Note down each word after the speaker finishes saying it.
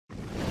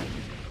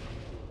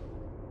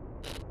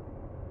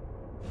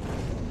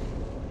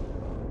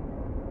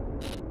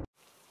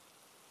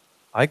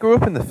I grew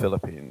up in the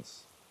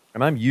Philippines,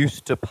 and I'm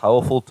used to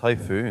powerful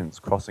typhoons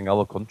crossing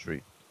our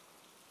country.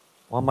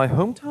 While my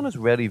hometown is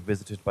rarely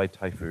visited by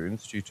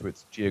typhoons due to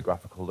its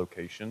geographical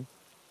location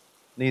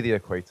near the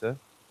equator,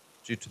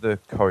 due to the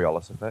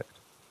Coriolis effect,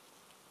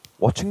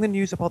 watching the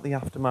news about the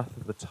aftermath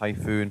of the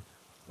typhoon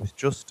was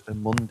just a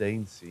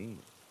mundane scene.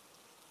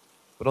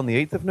 But on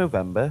the 8th of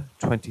November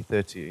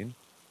 2013,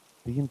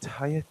 the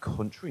entire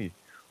country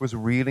was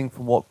reeling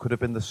from what could have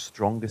been the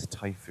strongest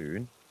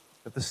typhoon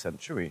of the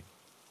century.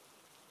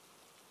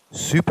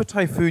 Super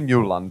Typhoon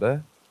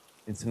Yolanda,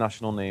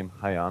 international name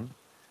Haiyan,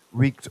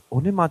 wreaked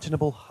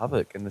unimaginable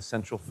havoc in the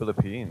central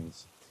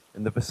Philippines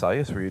in the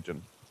Visayas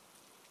region.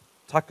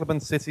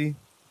 Tacloban City,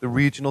 the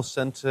regional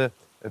center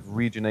of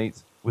Region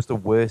 8, was the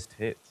worst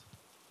hit.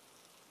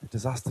 The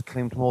disaster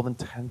claimed more than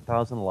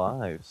 10,000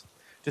 lives,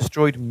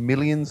 destroyed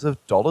millions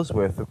of dollars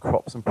worth of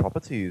crops and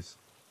properties,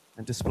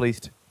 and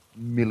displaced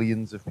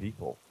millions of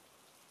people.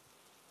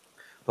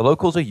 The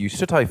locals are used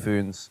to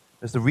typhoons,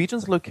 as the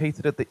region's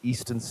located at the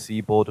eastern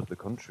seaboard of the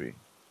country.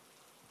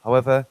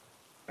 However,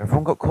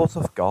 everyone got caught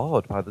off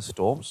guard by the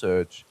storm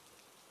surge.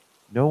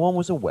 No one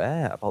was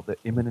aware about the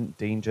imminent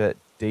danger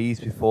days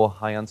before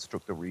Haiyan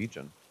struck the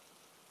region.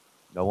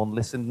 No one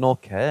listened nor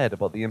cared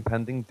about the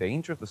impending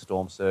danger of the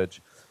storm surge,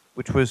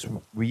 which was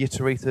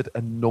reiterated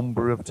a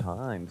number of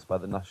times by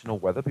the National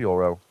Weather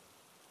Bureau.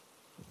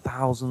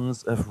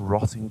 Thousands of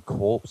rotting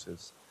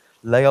corpses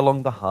lay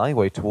along the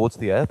highway towards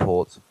the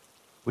airport,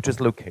 which is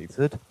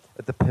located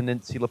at the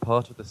peninsular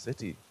part of the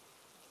city,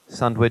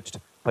 sandwiched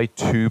by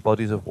two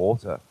bodies of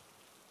water.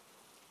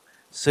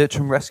 Search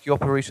and rescue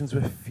operations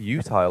were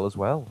futile as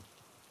well.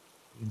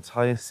 The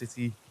entire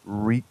city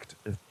reeked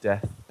of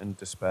death and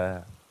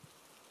despair.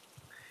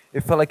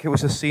 It felt like it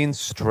was a scene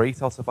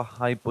straight out of a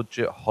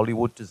high-budget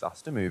Hollywood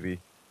disaster movie,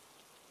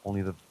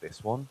 only that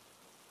this one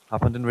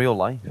happened in real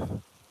life.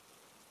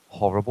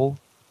 Horrible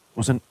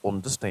was an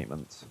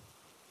understatement.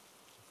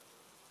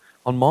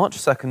 On March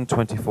 2nd,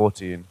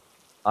 2014,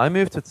 I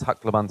moved to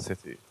Tacloban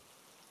City.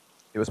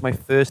 It was my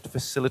first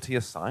facility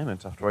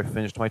assignment after I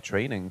finished my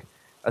training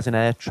as an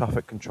air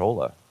traffic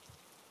controller.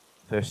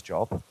 First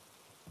job,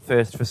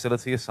 first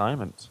facility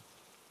assignment.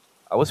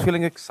 I was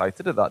feeling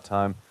excited at that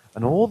time,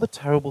 and all the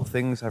terrible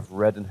things I've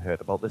read and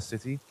heard about this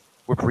city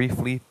were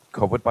briefly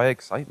covered by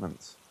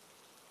excitement.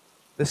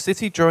 The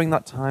city during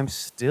that time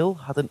still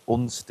had an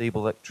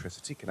unstable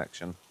electricity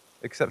connection,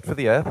 except for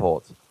the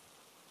airport.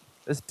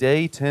 As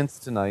day turns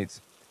to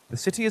night, the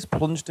city is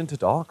plunged into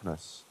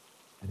darkness,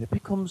 and it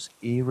becomes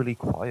eerily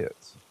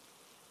quiet.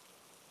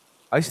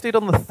 I stayed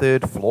on the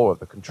third floor of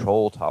the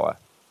control tower,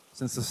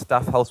 since the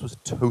staff house was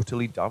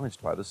totally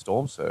damaged by the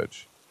storm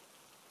surge.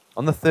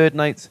 On the third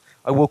night,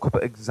 I woke up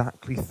at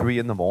exactly 3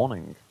 in the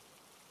morning.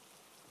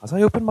 As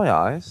I opened my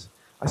eyes,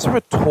 I saw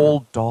a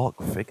tall,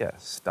 dark figure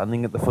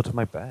standing at the foot of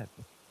my bed.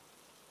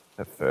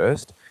 At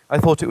first, I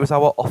thought it was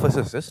our office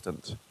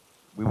assistant.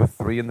 We were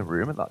 3 in the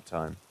room at that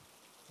time.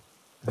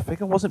 The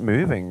figure wasn't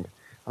moving,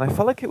 and I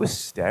felt like it was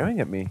staring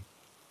at me.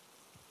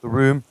 The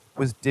room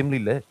was dimly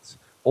lit,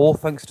 all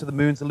thanks to the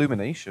moon's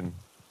illumination,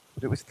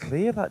 but it was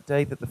clear that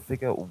day that the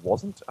figure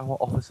wasn't our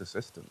office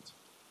assistant.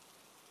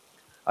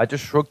 I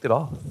just shrugged it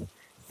off,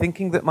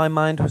 thinking that my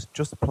mind was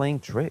just playing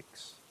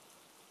tricks.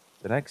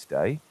 The next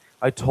day,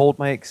 I told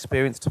my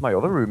experience to my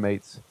other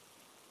roommate,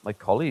 my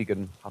colleague,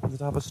 and happened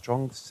to have a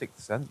strong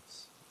sixth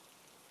sense.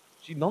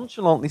 She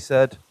nonchalantly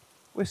said,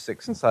 "We're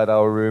 6 inside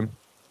our room.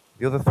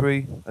 The other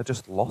 3 are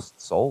just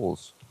lost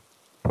souls.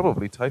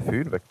 Probably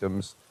typhoon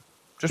victims.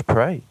 Just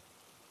pray."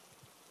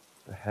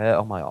 The hair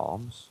on my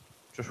arms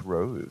just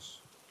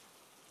rose.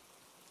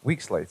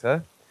 Weeks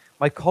later,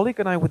 my colleague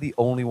and I were the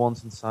only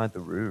ones inside the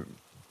room.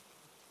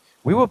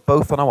 We were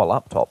both on our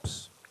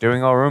laptops,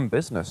 doing our own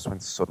business, when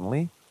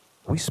suddenly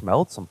we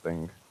smelled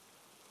something.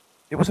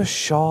 It was a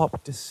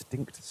sharp,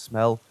 distinct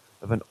smell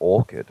of an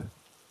orchid.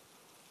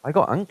 I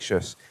got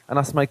anxious and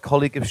asked my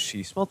colleague if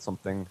she smelled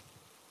something.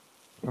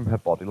 From her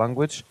body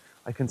language,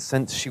 I can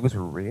sense she was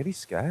really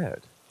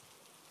scared.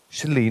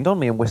 She leaned on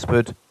me and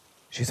whispered,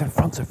 "She's in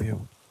front of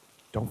you.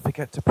 Don't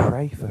forget to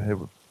pray for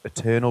her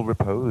eternal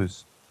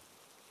repose."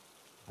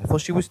 I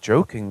thought she was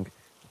joking,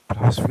 but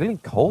I was feeling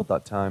cold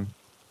that time.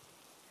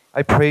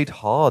 I prayed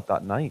hard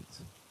that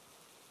night.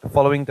 The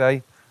following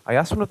day, I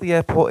asked one of the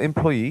airport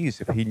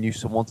employees if he knew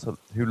someone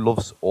who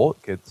loves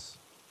orchids.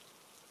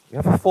 We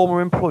have a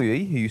former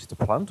employee who used to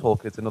plant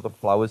orchids and other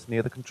flowers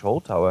near the control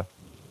tower.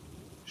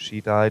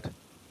 She died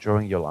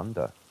during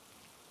Yolanda.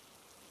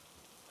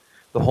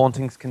 The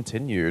hauntings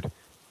continued,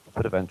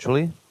 but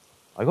eventually,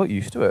 I got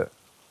used to it.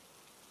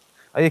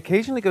 I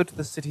occasionally go to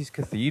the city's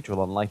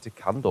cathedral and light a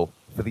candle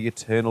for the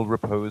eternal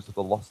repose of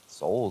the lost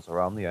souls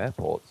around the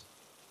airport.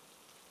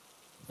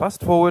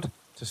 Fast forward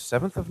to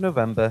 7th of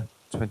November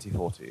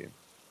 2014.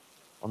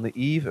 On the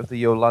eve of the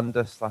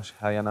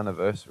Yolanda/Haiyan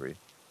anniversary,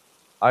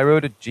 I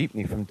rode a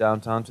jeepney from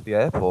downtown to the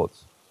airport.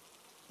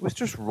 It was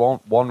just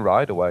one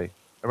ride away,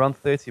 around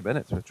 30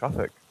 minutes with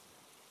traffic.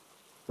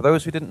 For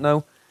those who didn't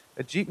know,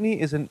 a jeepney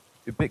is an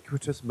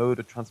ubiquitous mode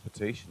of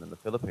transportation in the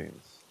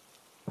Philippines.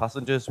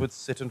 Passengers would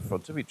sit in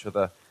front of each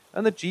other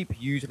and the Jeep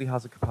usually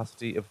has a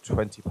capacity of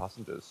 20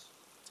 passengers,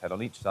 10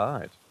 on each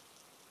side.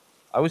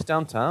 I was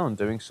downtown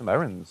doing some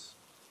errands.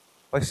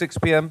 By 6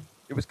 p.m.,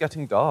 it was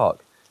getting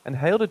dark, and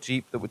hailed a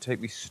Jeep that would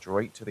take me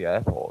straight to the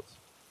airport.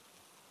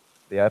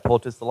 The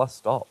airport is the last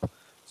stop,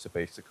 so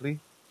basically,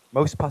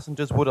 most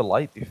passengers would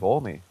alight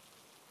before me.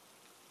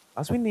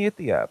 As we neared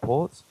the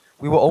airport,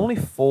 we were only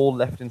 4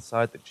 left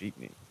inside the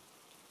jeepney.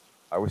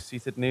 I was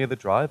seated near the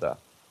driver,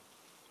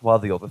 while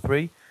the other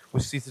 3 were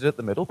seated at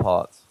the middle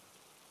part.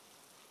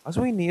 As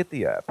we neared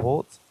the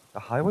airport, the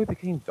highway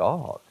became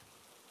dark.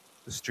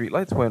 The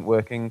streetlights weren't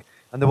working,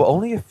 and there were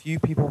only a few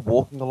people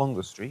walking along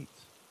the street.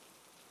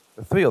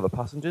 The 3 other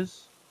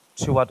passengers,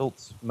 2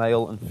 adults,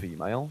 male and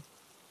female,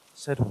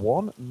 said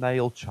one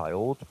male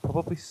child,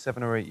 probably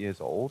 7 or 8 years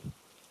old,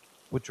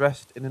 were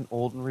dressed in an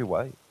ordinary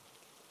way.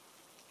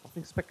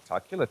 Nothing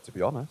spectacular, to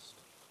be honest.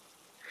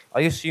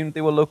 I assumed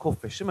they were local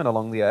fishermen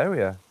along the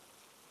area.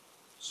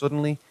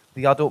 Suddenly,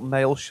 the adult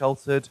male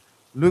shouted,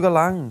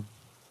 "Lugalang,"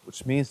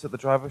 which means that the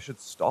driver should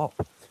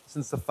stop,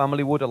 since the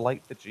family would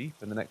alight the Jeep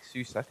in the next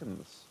few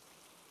seconds.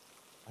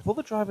 I thought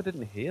the driver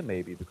didn't hear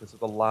maybe because of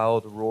the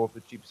loud roar of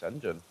the Jeep's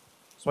engine,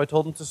 so I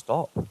told him to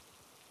stop.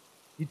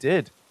 He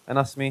did, and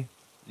asked me,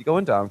 "You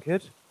going down,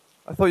 kid?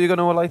 I thought you were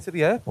going to alight at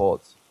the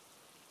airport."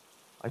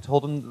 I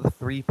told him that the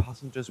 3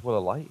 passengers will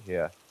alight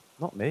here,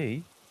 not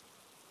me.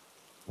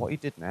 What he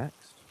did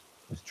next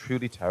was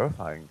truly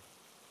terrifying.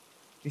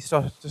 He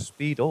started to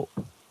speed up.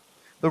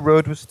 The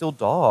road was still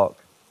dark.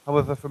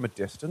 However, from a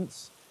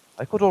distance,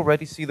 I could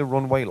already see the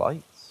runway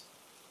lights.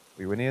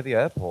 We were near the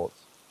airport.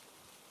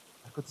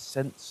 I could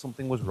sense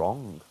something was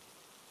wrong.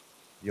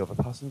 The other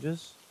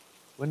passengers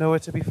were nowhere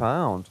to be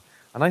found,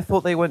 and I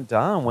thought they went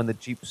down when the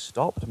Jeep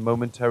stopped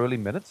momentarily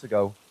minutes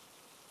ago.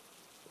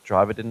 The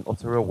driver didn't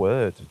utter a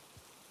word.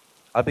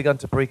 I began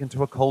to break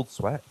into a cold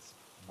sweat.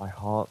 My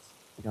heart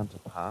began to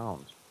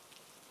pound.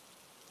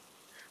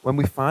 When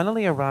we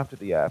finally arrived at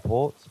the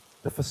airport,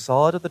 the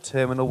facade of the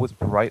terminal was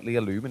brightly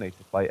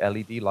illuminated by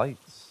LED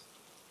lights.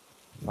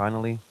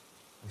 Finally,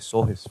 I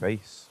saw his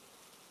face.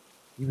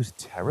 He was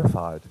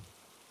terrified.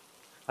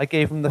 I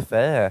gave him the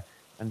fare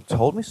and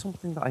told me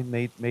something that I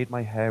made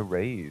my hair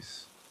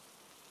raise.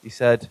 He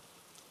said,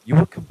 "You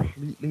were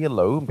completely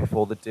alone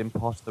before the dim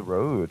part of the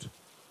road.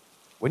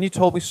 When you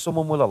told me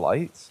someone will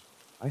alight,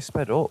 I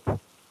sped up.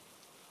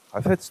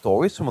 I've heard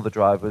stories from other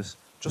drivers,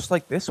 just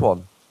like this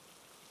one.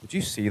 Did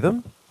you see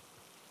them?"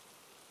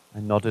 I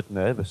nodded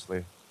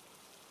nervously.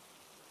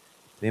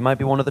 They might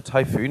be one of the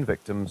typhoon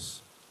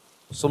victims.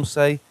 Some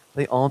say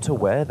they aren't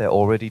aware they're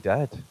already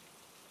dead.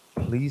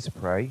 Please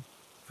pray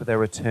for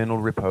their eternal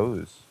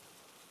repose.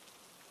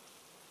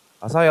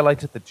 As I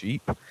alighted the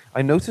Jeep,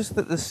 I noticed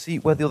that the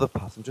seat where the other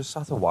passengers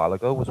sat a while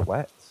ago was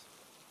wet.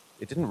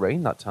 It didn't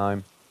rain that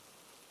time.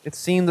 It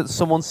seemed that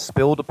someone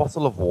spilled a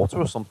bottle of water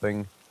or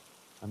something,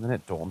 and then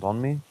it dawned on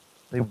me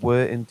they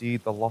were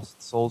indeed the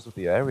lost souls of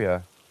the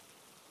area.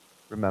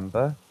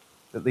 Remember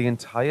that the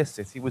entire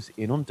city was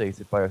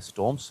inundated by a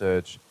storm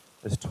surge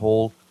as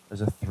tall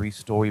as a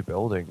 3-story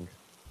building.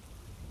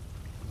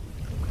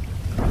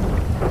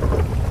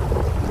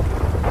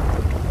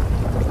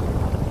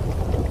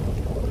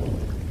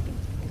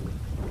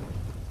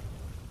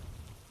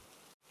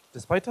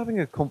 Despite having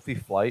a comfy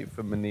flight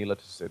from Manila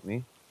to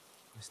Sydney,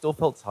 I still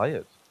felt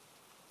tired.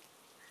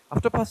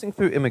 After passing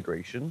through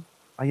immigration,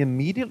 I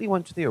immediately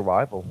went to the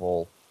arrival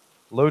hall,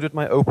 loaded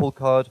my Opal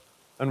card,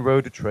 and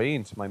rode a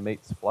train to my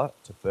mate's flat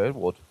to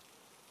Birdwood.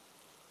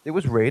 It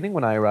was raining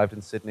when I arrived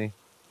in Sydney.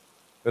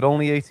 At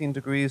only 18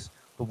 degrees,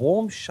 the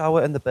warm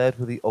shower and the bed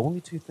were the only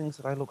 2 things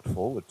that I looked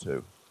forward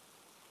to.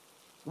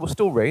 It was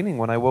still raining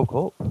when I woke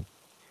up.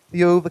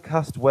 The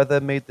overcast weather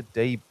made the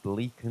day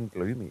bleak and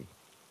gloomy.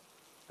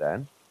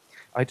 Then,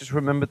 I just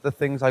remembered the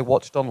things I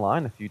watched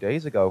online a few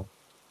days ago,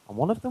 and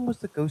one of them was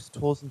the ghost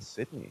tours in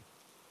Sydney.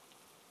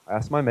 I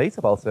asked my mate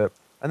about it,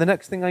 and the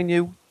next thing I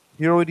knew,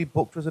 he already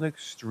booked us an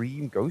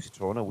extreme ghost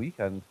tour on a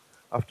weekend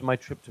after my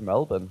trip to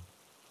Melbourne.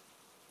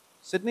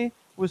 Sydney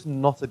was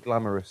not a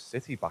glamorous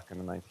city back in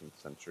the 19th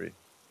century.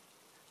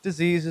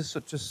 Diseases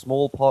such as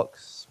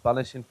smallpox,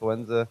 Spanish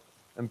influenza,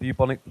 and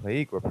bubonic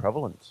plague were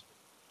prevalent.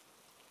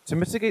 To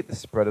mitigate the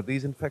spread of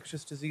these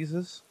infectious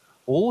diseases,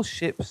 all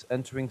ships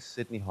entering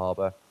Sydney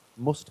Harbour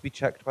must be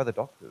checked by the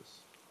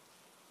doctors.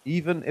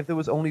 Even if there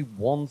was only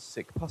 1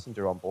 sick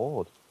passenger on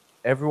board,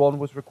 everyone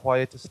was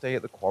required to stay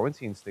at the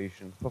quarantine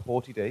station for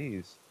 40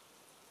 days.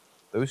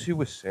 Those who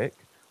were sick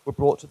were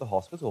brought to the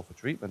hospital for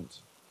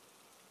treatment.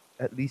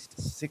 At least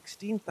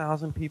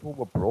 16,000 people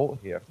were brought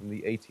here from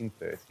the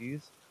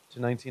 1830s to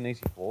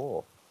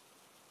 1984.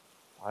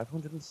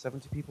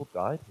 570 people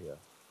died here.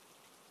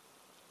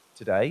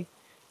 Today,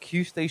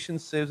 Q Station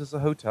serves as a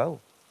hotel,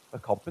 a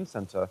conference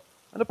centre,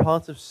 and a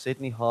part of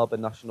Sydney Harbour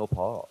National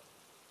Park.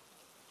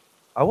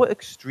 Our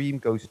extreme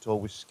ghost tour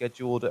was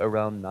scheduled at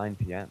around 9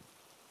 p.m.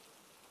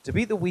 To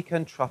beat the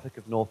weekend traffic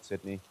of North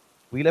Sydney,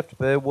 we left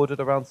Burwood at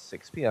around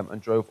 6 p.m.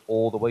 and drove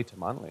all the way to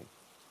Manly.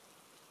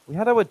 We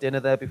had our dinner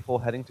there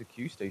before heading to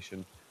Q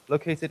Station,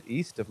 located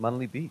east of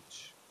Manly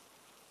Beach.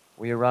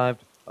 We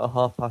arrived at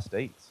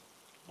 8:30,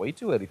 way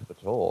too early for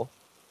the tour.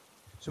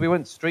 So we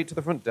went straight to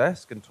the front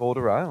desk and toured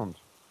around.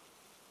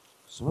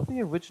 Some of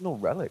the original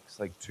relics,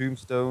 like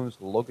tombstones,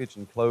 luggage,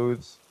 and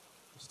clothes,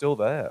 were still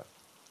there.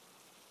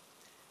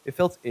 It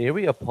felt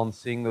eerie upon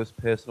seeing those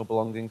personal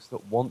belongings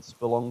that once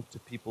belonged to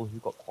people who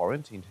got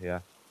quarantined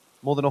here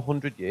more than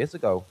 100 years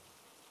ago.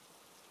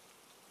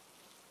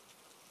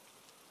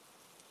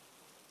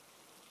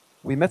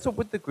 We met up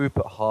with the group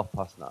at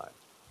 9:30.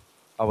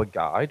 Our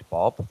guide,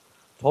 Bob,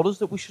 told us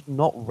that we should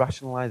not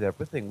rationalize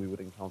everything we would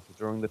encounter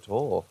during the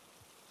tour.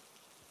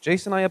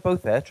 Jason and I are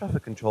both air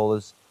traffic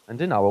controllers,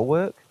 and in our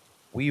work,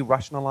 we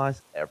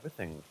rationalize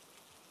everything.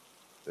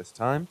 This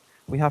time,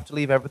 we have to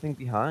leave everything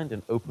behind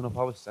and open up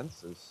our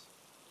senses.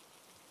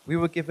 We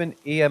were given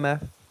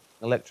EMF,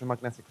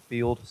 electromagnetic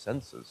field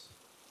sensors.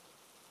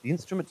 The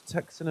instrument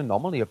detects an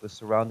anomaly of the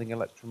surrounding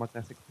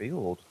electromagnetic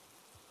field.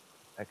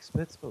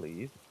 Experts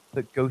believe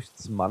that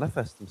ghosts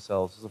manifest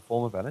themselves as a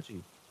form of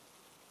energy.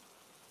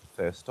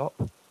 First stop,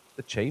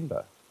 the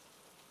chamber.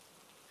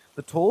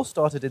 The tour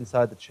started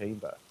inside the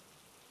chamber.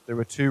 There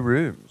are 2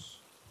 rooms.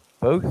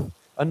 Both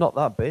are not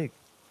that big,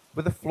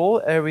 with a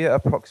floor area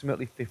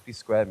approximately 50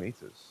 square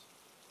meters.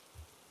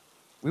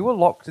 We were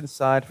locked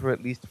inside for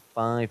at least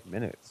 5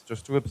 minutes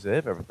just to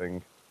observe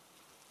everything.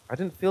 I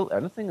didn't feel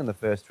anything in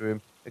the first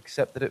room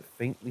except that it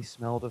faintly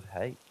smelled of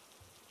hay.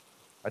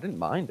 I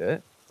didn't mind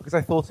it because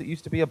I thought it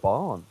used to be a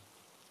barn.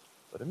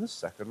 But in the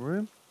second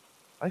room,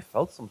 I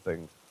felt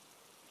something.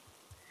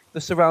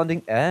 The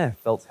surrounding air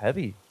felt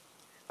heavy.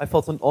 I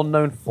felt an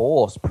unknown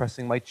force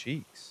pressing my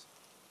cheeks.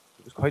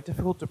 It was quite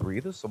difficult to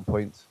breathe at some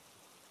point.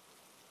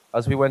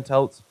 As we went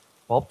out,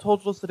 Bob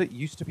told us that it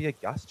used to be a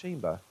gas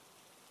chamber.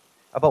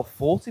 About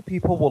 40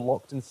 people were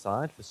locked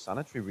inside for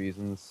sanitary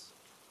reasons.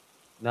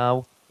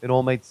 Now, it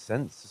all made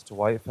sense as to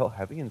why it felt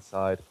heavy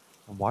inside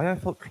and why I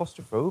felt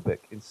claustrophobic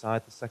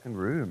inside the second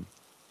room.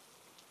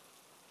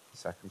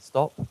 Second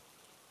stop,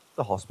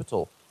 the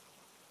hospital.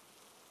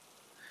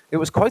 It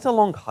was quite a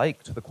long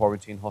hike to the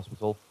quarantine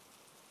hospital.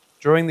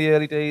 During the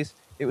early days,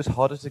 it was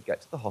harder to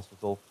get to the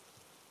hospital.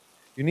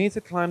 You need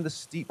to climb the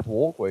steep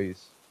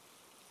walkways.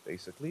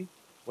 Basically,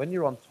 when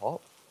you're on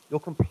top, you're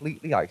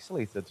completely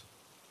isolated.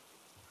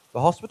 The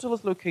hospital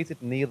is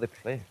located near the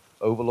cliff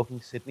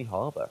overlooking Sydney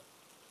Harbour.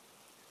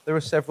 There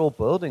are several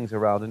buildings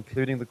around,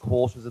 including the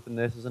quarters of the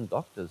nurses and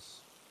doctors.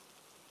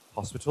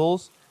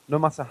 Hospitals, no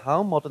matter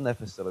how modern their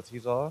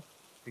facilities are,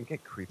 can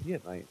get creepy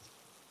at night.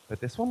 But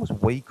this one was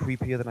way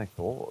creepier than I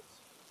thought.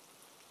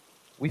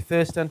 We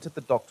first entered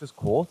the doctor's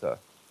quarter.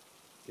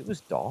 It was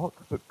dark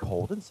but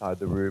cold inside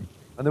the room,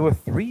 and there were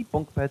 3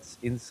 bunk beds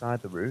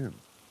inside the room.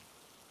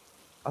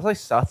 As I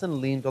sat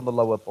and leaned on the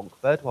lower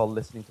bunk bed while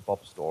listening to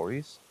Bob's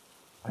stories,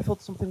 I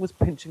felt something was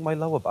pinching my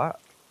lower back.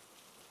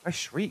 I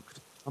shrieked,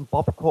 and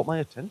Bob caught my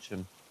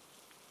attention.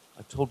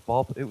 I told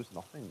Bob it was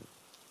nothing.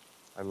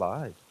 I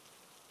lied.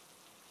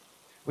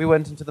 We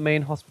went into the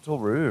main hospital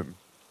room.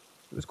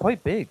 It was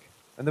quite big,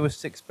 and there were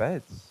 6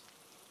 beds.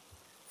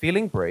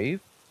 Feeling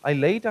brave, I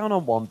lay down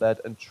on one bed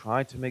and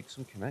tried to make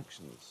some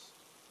connections.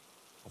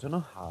 I don't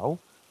know how,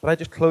 but I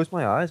just closed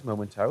my eyes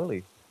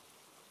momentarily.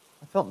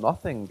 I felt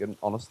nothing, and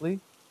honestly,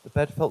 the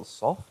bed felt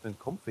soft and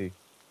comfy.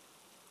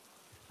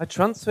 I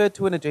transferred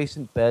to an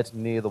adjacent bed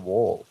near the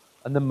wall,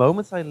 and the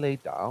moment I lay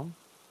down,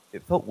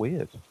 it felt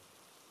weird.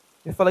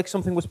 It felt like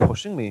something was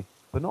pushing me,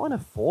 but not in a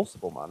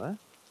forcible manner.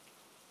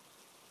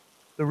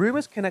 The room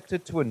is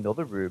connected to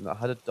another room that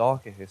had a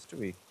darker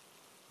history.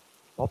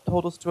 Bob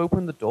told us to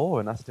open the door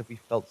and asked if we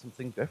felt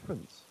something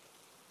different.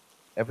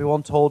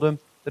 Everyone told him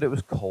that it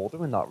was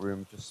colder in that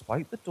room,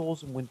 despite the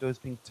doors and windows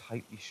being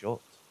tightly shut.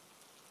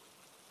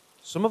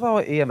 Some of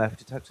our EMF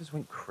detectors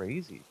went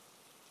crazy.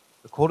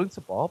 According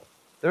to Bob,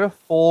 there are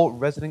 4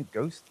 resident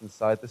ghosts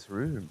inside this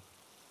room.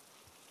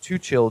 2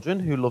 children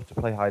who love to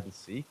play hide and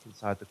seek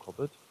inside the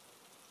cupboard,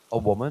 a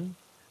woman,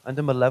 and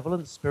a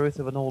malevolent spirit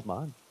of an old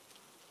man.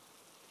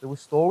 There were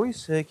stories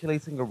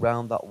circulating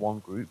around that one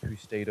group who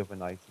stayed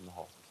overnight in the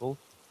hospital,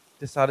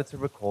 decided to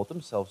record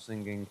themselves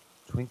singing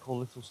Twinkle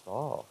Little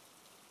Star,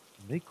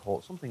 and they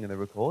caught something in the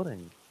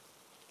recording.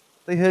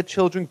 They heard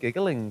children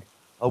giggling,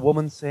 a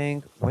woman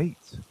saying,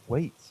 "Wait,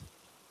 wait,"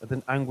 and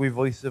an angry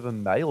voice of a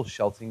male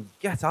shouting,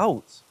 "Get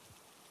out!"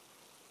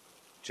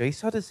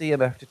 Jace had his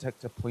EMF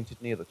detector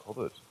pointed near the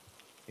cupboard.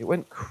 It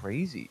went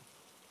crazy.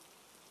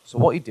 So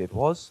what he did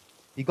was,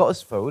 he got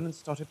his phone and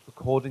started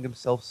recording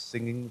himself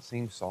singing the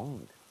same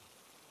song.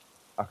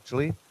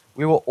 Actually,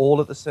 we were all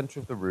at the center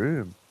of the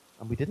room,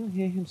 and we didn't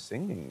hear him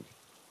singing.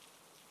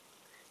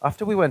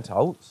 After we went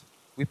out,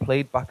 we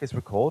played back his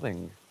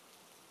recording.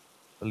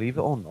 Believe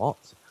it or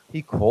not,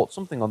 he caught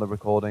something on the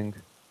recording.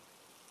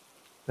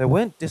 There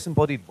weren't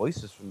disembodied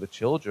voices from the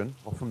children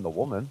or from the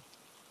woman,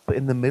 but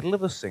in the middle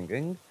of the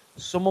singing,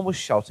 someone was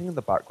shouting in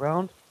the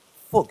background,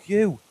 "Fuck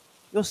you!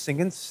 Your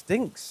singing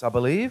stinks, I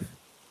believe."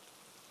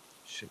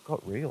 Shit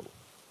got real.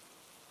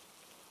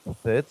 The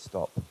third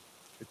stop,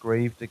 the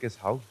gravedigger's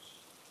house.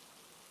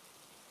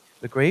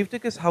 The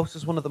gravedigger's house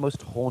is one of the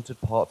most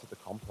haunted parts of the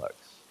complex.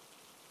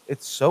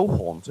 It's so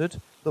haunted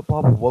that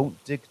Bob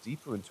won't dig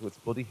deeper into its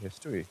bloody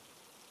history.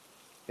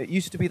 It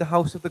used to be the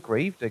house of the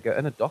gravedigger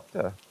and a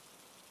doctor.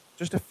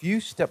 Just a few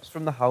steps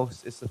from the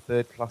house is the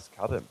third-class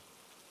cabin.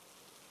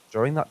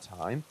 During that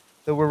time,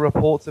 there were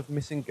reports of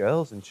missing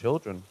girls and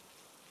children.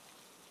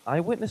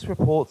 Eyewitness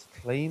reports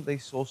claim they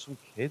saw some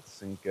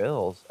kids and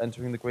girls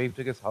entering the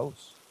gravedigger's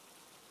house.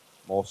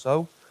 More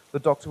so, the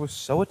doctor was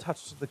so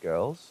attached to the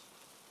girls,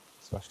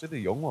 especially the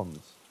young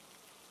ones.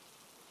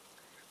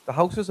 The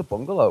house is a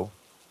bungalow.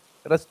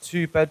 It has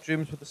two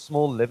bedrooms with a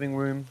small living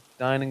room,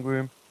 dining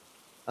room,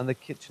 and the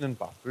kitchen and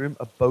bathroom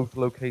are both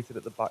located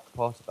at the back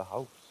part of the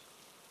house.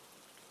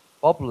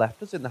 Bob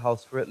left us in the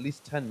house for at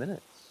least 10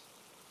 minutes.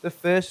 The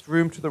first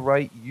room to the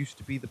right used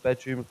to be the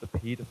bedroom of the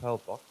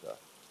paedophile doctor.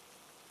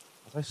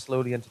 As I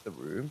slowly entered the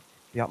room,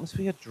 the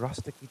atmosphere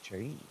drastically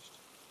changed.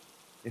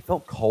 It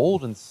felt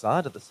cold and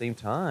sad at the same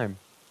time.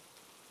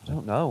 I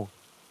don't know.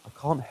 I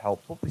can't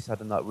help but be sad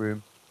in that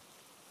room.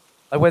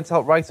 I went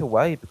out right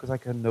away because I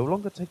could no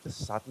longer take the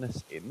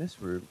sadness in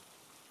this room.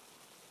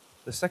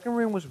 The second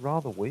room was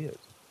rather weird.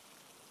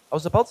 I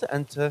was about to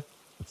enter,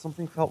 but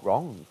something felt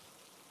wrong.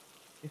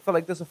 It felt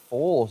like there's a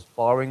force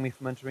barring me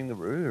from entering the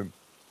room.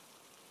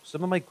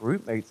 Some of my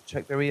group mates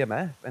checked their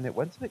EMF and it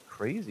went a bit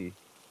crazy.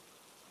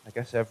 I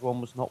guess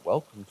everyone was not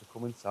welcome to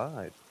come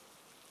inside.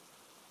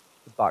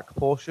 The back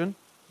portion,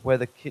 where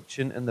the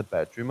kitchen and the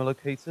bedroom are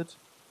located,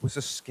 was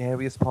the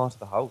scariest part of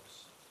the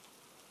house.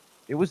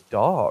 It was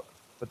dark,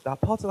 but that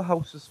part of the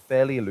house was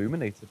fairly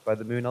illuminated by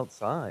the moon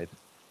outside.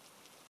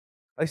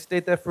 I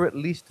stayed there for at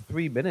least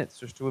 3 minutes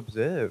just to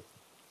observe.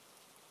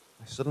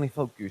 I suddenly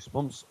felt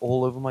goosebumps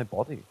all over my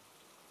body.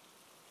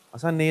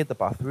 As I neared the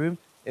bathroom,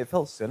 it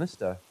felt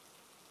sinister.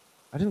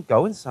 I didn't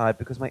go inside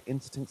because my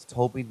instincts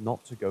told me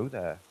not to go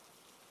there.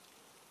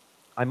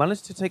 I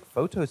managed to take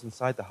photos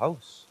inside the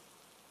house.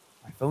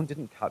 My phone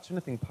didn't catch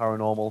anything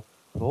paranormal,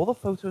 but all the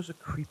photos are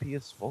creepy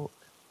as fuck.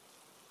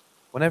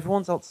 When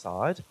everyone's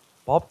outside,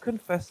 Bob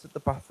confessed that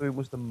the bathroom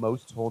was the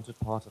most haunted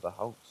part of the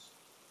house.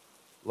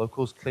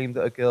 Locals claimed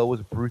that a girl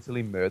was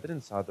brutally murdered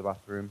inside the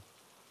bathroom.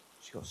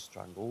 She got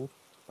strangled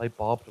by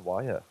barbed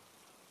wire.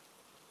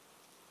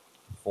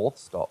 Fourth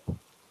stop,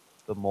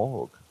 the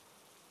morgue.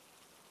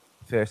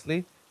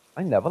 Firstly,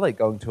 I never like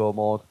going to a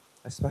morgue,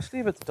 especially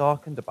if it's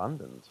dark and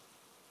abandoned.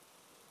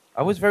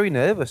 I was very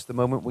nervous the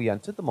moment we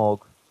entered the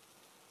morgue.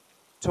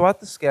 To add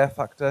the scare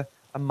factor,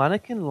 a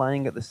mannequin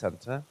lying at the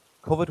center,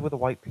 covered with a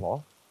white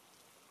cloth.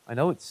 I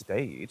know it's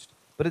staged,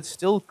 but it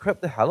still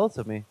crept the hell out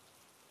of me.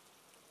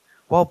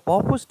 While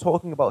Bob was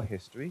talking about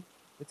history,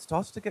 it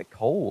started to get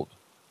cold,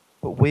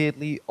 but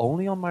weirdly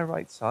only on my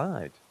right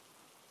side.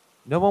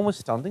 No one was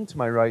standing to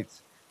my right.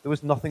 There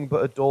was nothing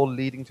but a door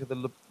leading to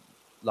the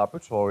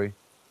laboratory.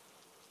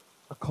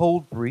 A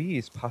cold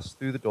breeze passed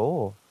through the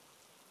door.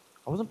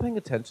 I wasn't paying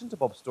attention to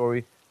Bob's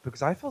story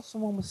because I felt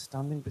someone was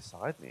standing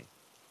beside me.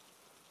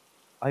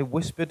 I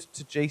whispered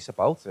to Jace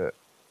about it,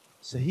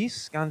 so he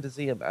scanned his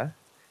EMF,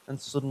 and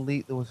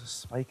suddenly there was a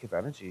spike of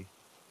energy.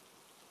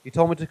 He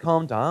told me to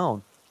calm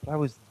down, but I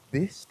was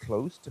this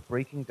close to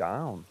breaking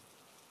down.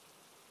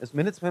 As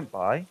minutes went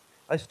by,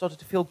 I started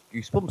to feel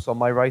goosebumps on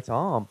my right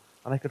arm,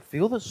 and I could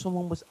feel that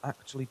someone was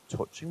actually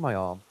touching my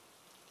arm.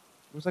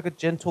 It was like a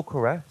gentle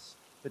caress,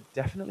 but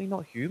definitely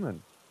not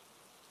human.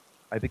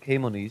 I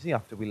became uneasy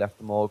after we left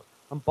the morgue,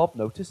 and Bob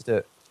noticed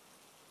it.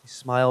 He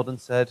smiled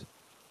and said,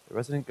 "The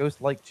resident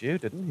ghost liked you,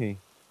 didn't he?"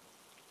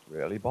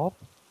 "Really, Bob?"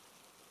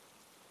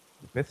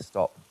 The fifth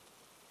stop,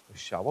 the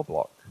shower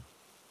block.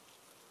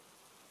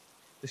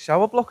 The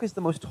shower block is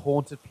the most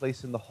haunted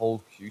place in the whole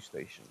Q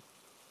station.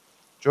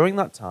 During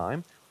that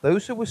time,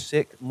 those who were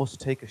sick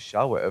must take a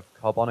shower of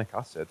carbonic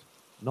acid,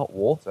 not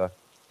water,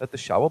 at the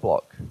shower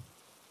block.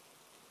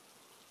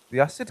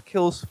 The acid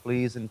kills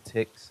fleas and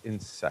ticks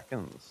in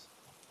seconds.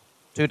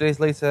 2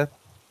 days later,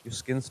 your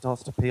skin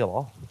starts to peel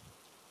off.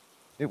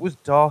 It was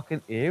dark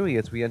and eerie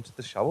as we entered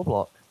the shower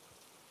block.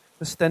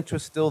 The stench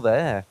was still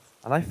there,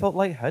 and I felt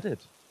lightheaded.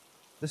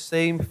 The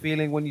same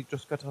feeling when you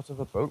just got out of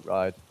a boat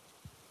ride.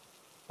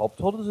 Bob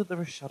told us that there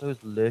were shadows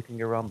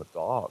lurking around the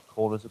dark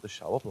corners of the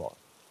shower block.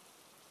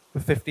 For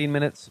 15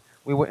 minutes,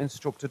 we were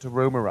instructed to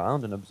roam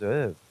around and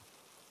observe.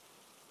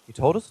 He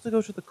told us to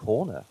go to the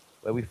corner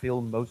where we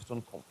feel most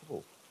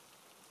uncomfortable.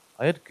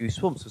 I had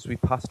goosebumps as we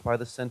passed by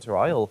the center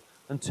aisle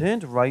and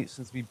turned right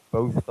since we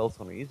both felt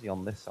uneasy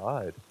on this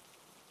side.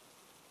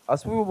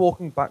 As we were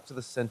walking back to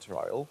the center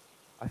aisle,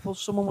 I felt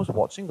someone was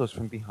watching us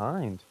from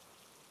behind.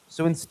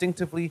 So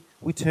instinctively,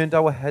 we turned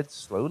our heads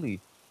slowly,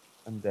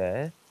 and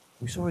there,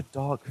 we saw a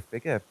dark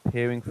figure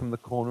peering from the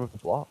corner of the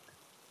block.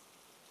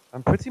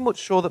 I'm pretty much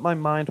sure that my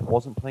mind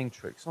wasn't playing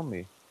tricks on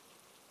me.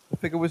 The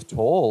figure was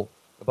tall,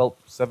 about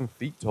 7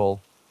 feet tall,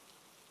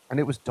 and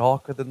it was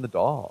darker than the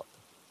dark.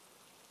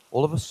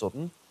 All of a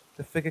sudden,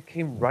 the figure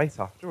came right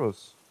after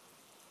us.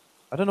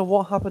 I don't know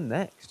what happened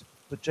next,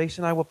 but Jace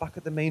and I were back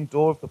at the main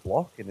door of the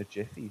block in a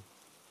jiffy.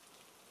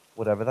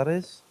 Whatever that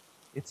is,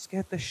 it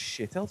scared the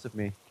shit out of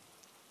me.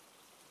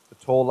 The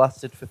tour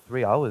lasted for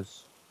 3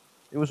 hours.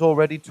 It was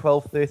already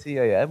 12:30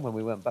 a.m. when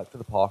we went back to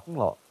the parking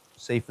lot,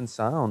 safe and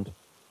sound.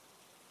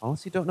 I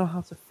honestly don't know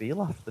how to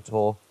feel after the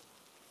tour.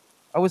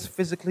 I was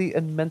physically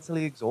and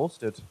mentally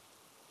exhausted.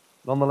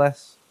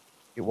 Nonetheless,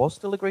 it was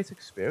still a great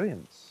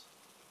experience.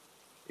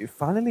 It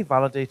finally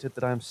validated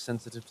that I am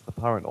sensitive to the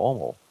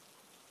paranormal.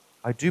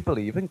 I do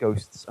believe in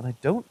ghosts and I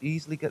don't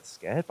easily get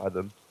scared by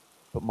them,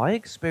 but my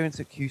experience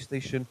at Q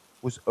Station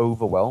was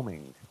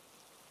overwhelming.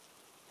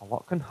 A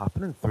lot can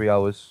happen in 3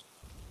 hours.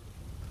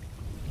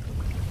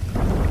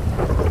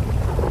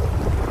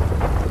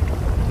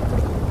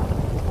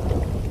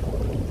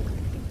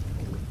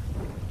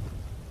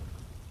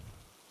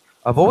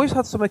 I've always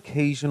had some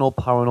occasional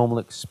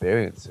paranormal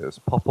experiences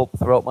pop up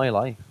throughout my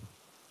life.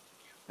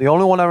 The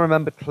only one I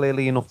remember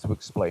clearly enough to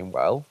explain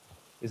well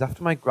is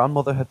after my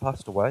grandmother had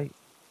passed away.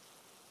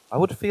 I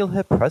would feel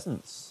her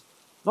presence,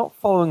 not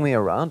following me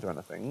around or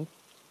anything,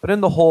 but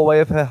in the hallway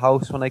of her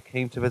house when I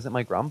came to visit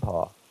my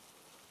grandpa.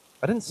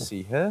 I didn't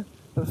see her,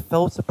 but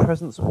felt a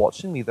presence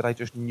watching me that I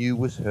just knew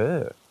was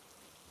her.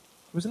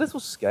 It was a little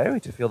scary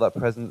to feel that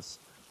presence,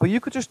 but you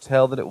could just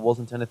tell that it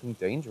wasn't anything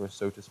dangerous,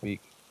 so to speak.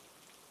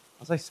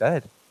 As I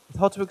said, it's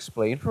hard to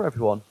explain for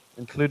everyone,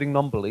 including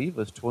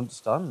non-believers, to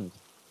understand.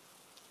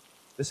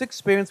 This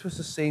experience was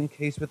the same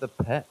case with a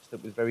pet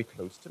that was very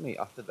close to me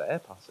after their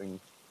passing.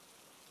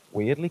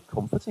 Weirdly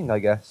comforting, I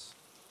guess.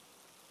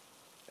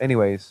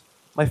 Anyways,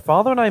 my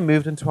father and I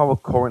moved into our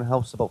current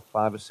house about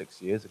 5 or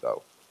 6 years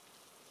ago.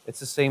 It's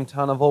the same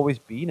town I've always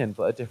been in,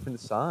 but a different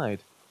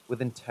side,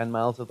 within 10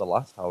 miles of the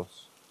last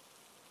house.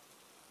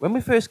 When we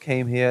first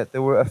came here,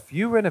 there were a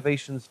few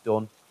renovations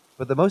done,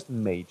 but the most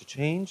major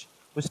change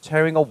was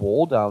tearing a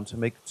wall down to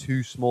make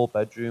 2 small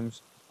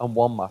bedrooms and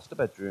 1 master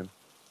bedroom.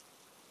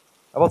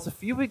 About a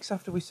few weeks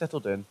after we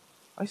settled in,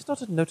 I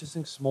started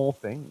noticing small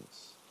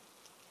things.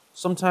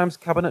 Sometimes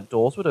cabinet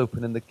doors would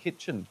open in the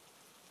kitchen,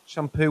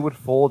 shampoo would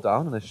fall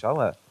down in the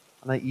shower,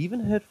 and I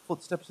even heard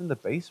footsteps in the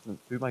basement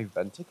through my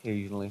vent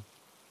occasionally.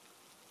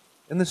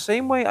 In the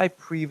same way I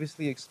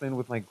previously explained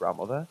with my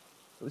grandmother,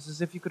 it was as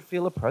if you could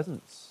feel a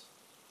presence.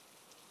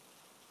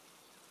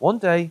 One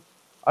day,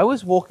 I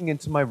was walking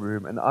into my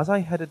room, and as I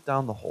headed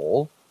down the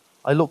hall,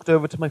 I looked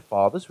over to my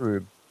father's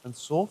room and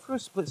saw for a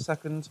split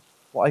second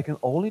what I can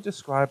only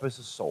describe as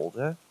a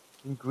soldier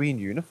in green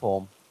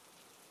uniform.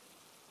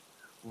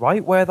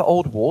 Right where the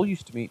old wall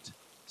used to meet,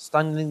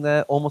 standing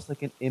there almost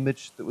like an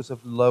image that was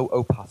of low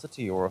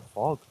opacity or a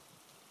fog.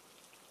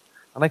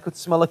 And I could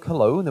smell a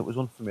cologne that was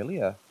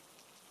unfamiliar.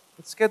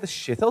 It scared the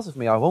shit out of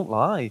me, I won't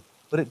lie,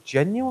 but it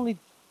genuinely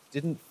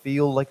didn't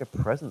feel like a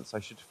presence I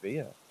should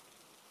fear.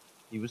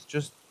 He was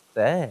just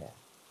there.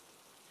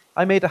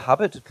 I made a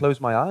habit to close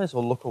my eyes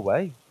or look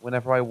away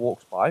whenever I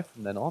walked by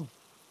from then on.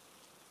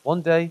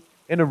 One day,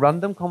 in a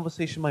random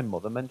conversation, my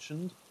mother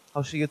mentioned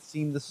how she had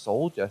seen the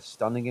soldier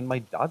standing in my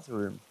dad's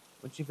room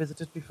when she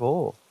visited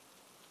before.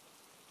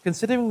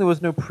 Considering there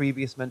was no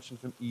previous mention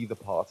from either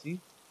party,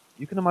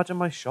 you can imagine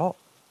my shock.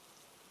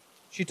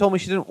 She told me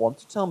she didn't want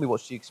to tell me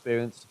what she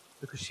experienced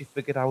because she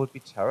figured I would be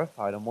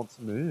terrified and want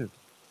to move.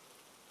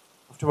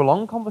 After a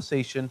long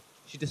conversation,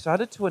 she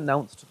decided to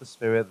announce to the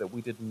spirit that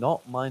we did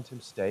not mind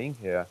him staying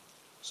here,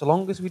 so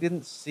long as we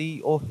didn't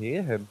see or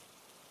hear him.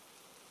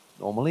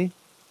 Normally,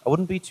 I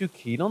wouldn't be too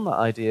keen on that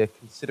idea,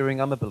 considering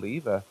I'm a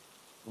believer,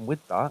 and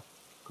with that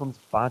comes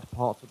bad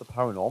parts of the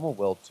paranormal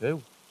world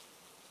too.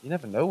 You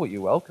never know what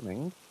you're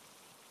welcoming.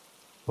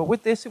 But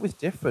with this, it was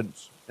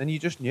different, and you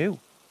just knew.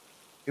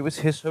 It was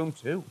his home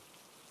too.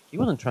 He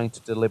wasn't trying to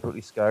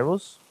deliberately scare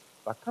us,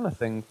 that kind of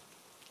thing.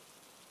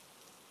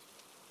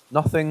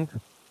 Nothing,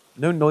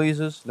 no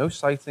noises, no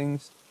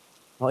sightings,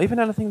 not even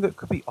anything that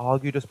could be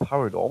argued as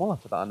paranormal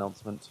after that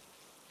announcement.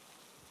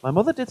 My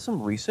mother did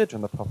some research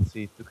on the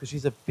property because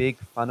she's a big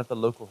fan of the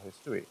local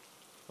history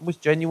and was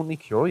genuinely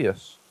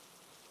curious.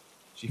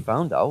 She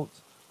found out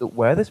that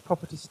where this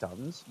property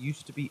stands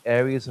used to be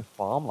areas of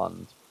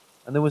farmland,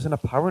 and there was an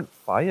apparent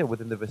fire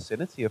within the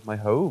vicinity of my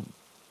home.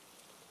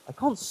 I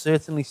can't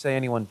certainly say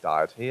anyone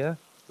died here,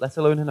 let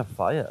alone in a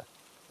fire,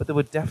 but there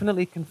were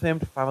definitely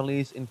confirmed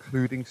families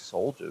including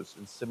soldiers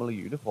in similar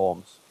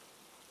uniforms.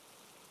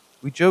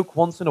 We joke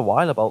once in a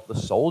while about the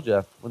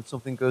soldier when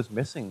something goes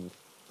missing,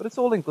 but it's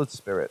all in good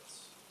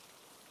spirits.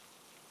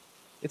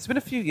 It's been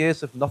a few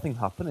years of nothing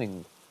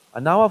happening,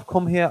 and now I've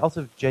come here out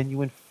of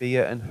genuine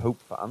fear and hope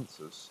for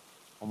answers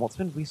on what's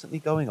been recently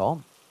going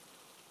on.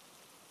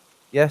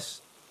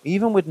 Yes,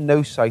 even with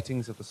no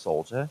sightings of the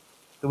soldier,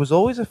 there was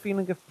always a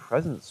feeling of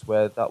presence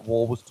where that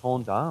wall was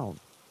torn down.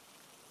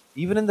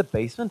 Even in the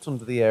basement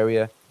under the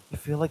area, you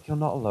feel like you're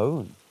not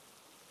alone.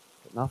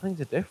 But now things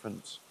are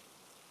different.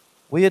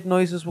 Weird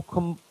noises will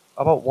come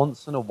about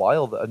once in a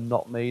while that are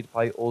not made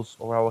by us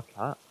or our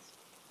cats.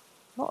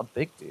 Not a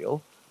big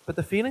deal, but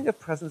the feeling of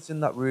presence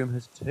in that room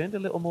has turned a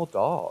little more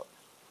dark.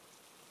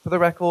 For the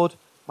record,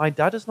 my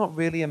dad is not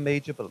really a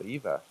major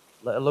believer,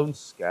 let alone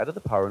scared of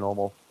the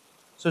paranormal,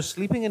 so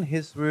sleeping in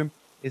his room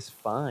is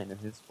fine in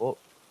his book.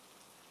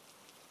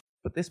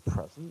 But this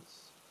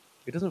presence,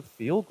 it doesn't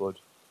feel good.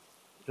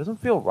 It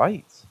doesn't feel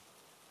right.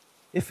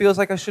 It feels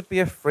like I should be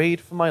afraid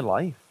for my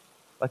life,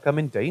 like I'm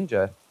in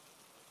danger.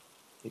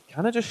 It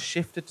kind of just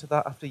shifted to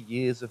that after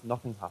years of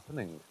nothing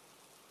happening.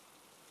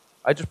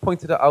 I just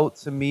pointed it out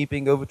to me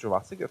being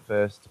overdramatic at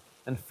first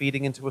and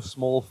feeding into a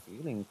small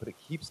feeling, but it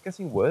keeps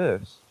getting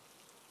worse.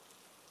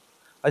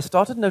 I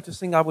started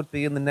noticing I would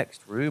be in the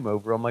next room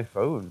over on my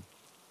phone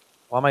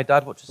while my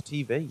dad watches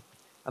TV,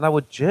 and I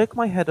would jerk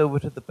my head over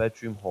to the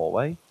bedroom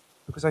hallway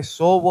because I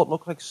saw what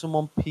looked like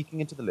someone peeking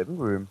into the living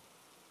room.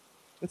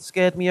 It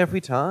scared me every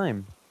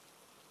time.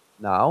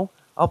 Now,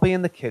 I'll be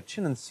in the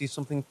kitchen and see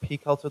something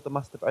peek out of the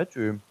master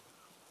bedroom,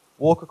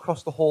 walk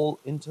across the hall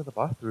into the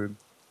bathroom.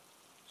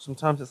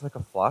 Sometimes it's like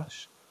a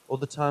flash,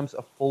 other times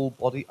a full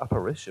body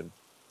apparition.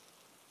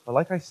 But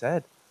like I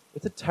said,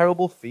 it's a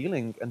terrible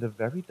feeling and a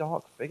very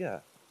dark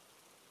figure.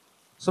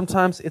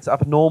 Sometimes it's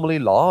abnormally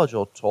large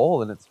or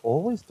tall and it's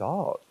always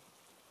dark.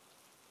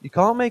 You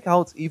can't make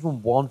out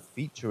even one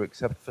feature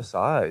except for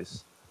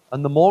size,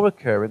 and the more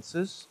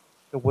occurrences,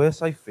 the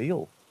worse I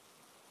feel.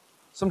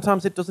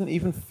 Sometimes it doesn't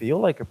even feel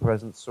like a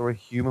presence or a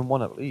human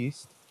one at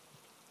least.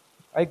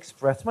 I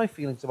express my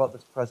feelings about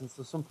this presence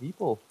to some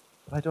people,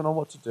 but I don't know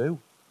what to do.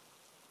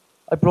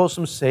 I brought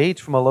some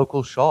sage from a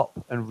local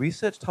shop and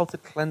researched how to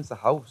cleanse the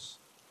house,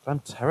 but I'm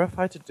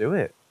terrified to do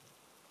it.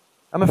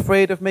 I'm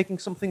afraid of making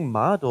something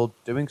mad or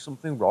doing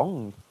something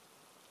wrong.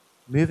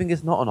 Moving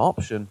is not an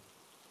option.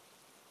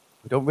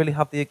 We don't really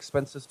have the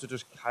expenses to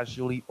just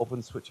casually up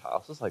and switch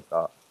houses like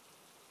that.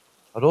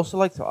 I'd also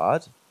like to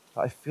add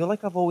that I feel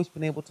like I've always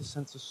been able to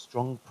sense a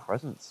strong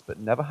presence, but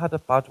never had a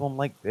bad one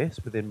like this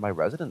within my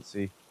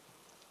residency.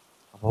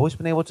 I've always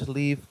been able to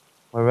leave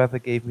wherever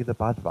gave me the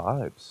bad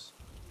vibes.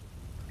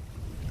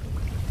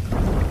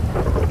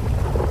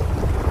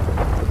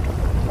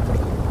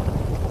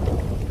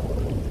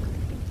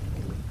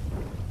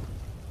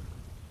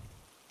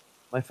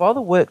 My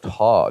father worked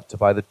hard to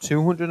buy the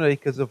 200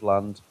 acres of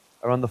land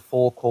around the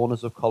four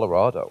corners of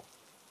Colorado.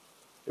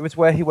 It was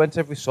where he went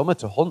every summer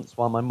to hunt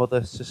while my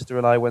mother, sister,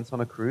 and I went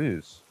on a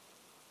cruise.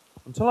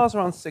 Until I was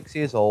around 6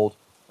 years old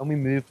and we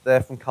moved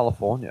there from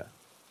California.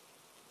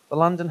 The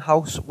land and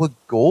house were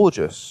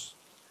gorgeous.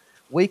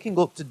 Waking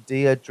up to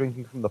deer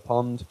drinking from the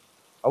pond,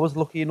 I was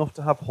lucky enough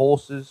to have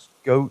horses,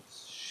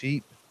 goats,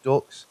 sheep,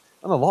 ducks,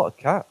 and a lot of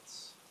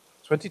cats.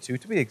 22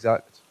 to be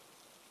exact.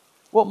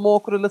 What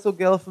more could a little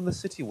girl from the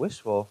city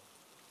wish for?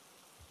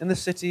 In the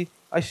city,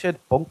 I shared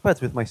bunk beds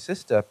with my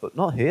sister, but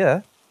not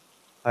here.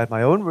 I had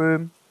my own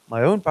room,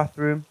 my own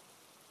bathroom.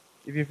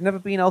 If you've never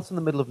been out in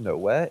the middle of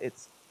nowhere,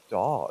 it's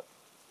dark,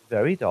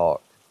 very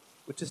dark,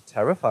 which is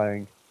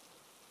terrifying.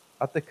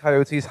 At the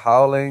coyotes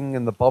howling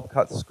and the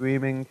bobcats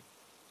screaming,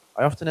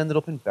 I often ended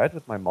up in bed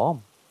with my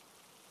mom.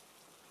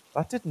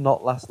 That did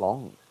not last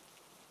long.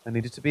 I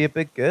needed to be a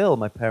big girl,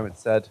 my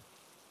parents said,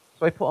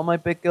 so I put on my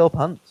big girl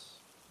pants.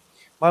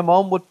 My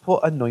mom would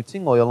put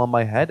anointing oil on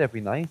my head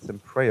every night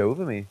and pray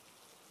over me.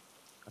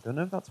 I don't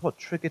know if that's what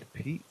triggered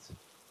Pete.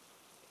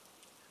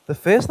 The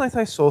first night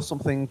I saw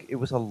something, it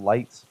was a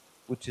light,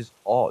 which is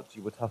odd,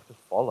 you would have to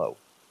follow.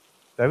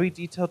 Very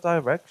detailed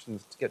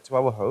directions to get to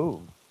our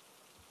home.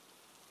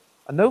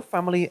 And no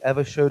family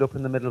ever showed up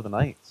in the middle of the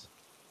night.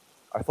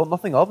 I thought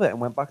nothing of it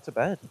and went back to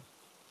bed.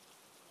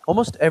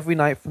 Almost every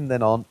night from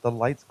then on, the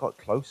lights got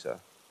closer.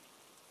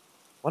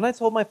 When I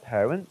told my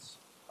parents,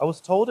 I was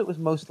told it was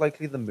most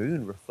likely the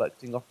moon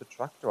reflecting off the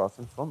tractor out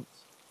in front.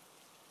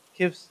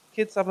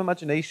 Kids have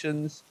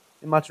imaginations,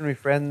 imaginary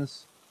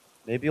friends,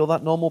 maybe all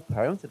that normal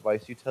parent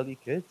advice you tell your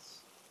kids.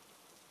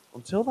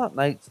 Until that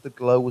night, the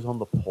glow was on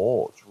the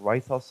porch,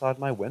 right outside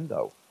my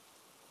window.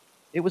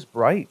 It was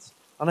bright,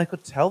 and I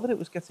could tell that it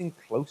was getting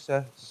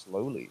closer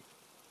slowly.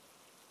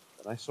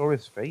 Then I saw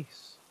his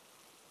face.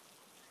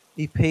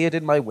 He peered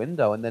in my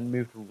window and then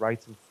moved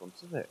right in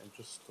front of it and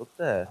just stood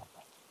there.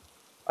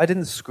 I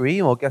didn't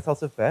scream or get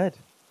out of bed.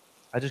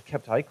 I just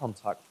kept eye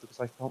contact because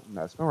I felt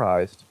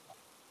mesmerized.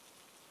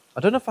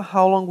 I don't know for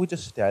how long we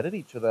just stared at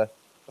each other,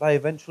 but I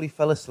eventually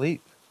fell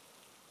asleep.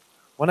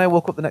 When I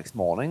woke up the next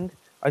morning,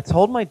 I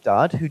told my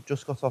dad, who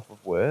just got off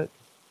of work.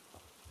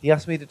 He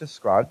asked me to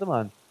describe the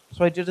man,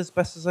 so I did as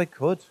best as I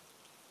could.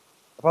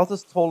 About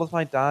as tall as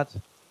my dad,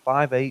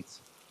 5'8",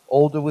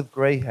 older with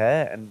grey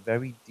hair and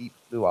very deep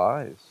blue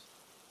eyes.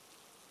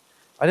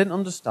 I didn't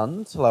understand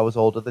until I was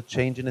older the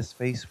change in his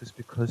face was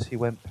because he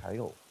went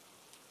pale.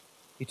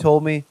 He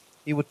told me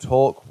he would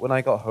talk when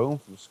I got home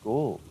from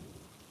school.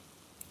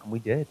 And we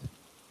did.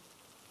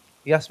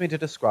 He asked me to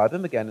describe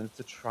him again and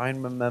to try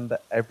and remember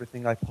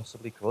everything I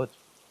possibly could.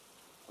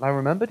 And I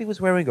remembered he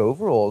was wearing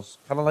overalls,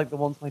 kind of like the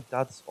ones my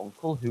dad's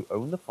uncle who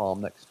owned the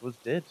farm next to us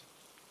did.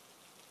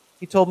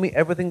 He told me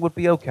everything would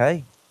be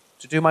okay,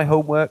 to do my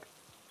homework,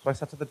 so I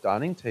sat at the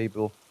dining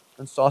table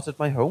and started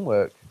my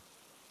homework.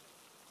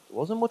 It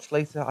wasn't much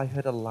later I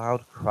heard a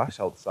loud crash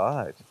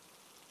outside.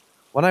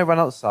 When I ran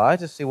outside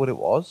to see what it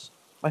was,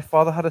 my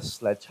father had a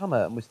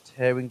sledgehammer and was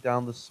tearing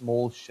down the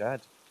small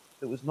shed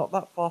that was not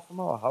that far from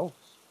our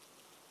house.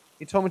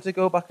 He told me to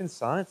go back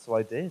inside, so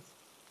I did.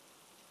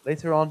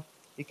 Later on,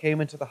 he came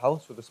into the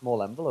house with a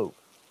small envelope.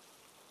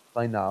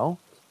 By now,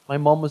 my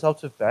mom was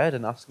out of bed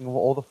and asking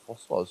what all the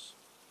fuss was.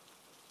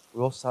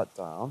 We all sat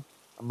down,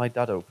 and my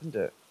dad opened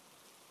it.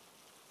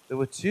 There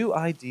were 2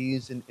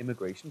 IDs and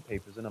immigration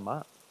papers and a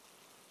map.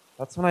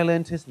 That's when I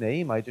learned his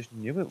name. I just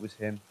knew it was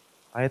him.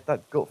 I had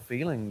that gut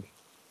feeling.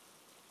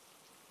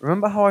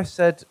 Remember how I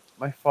said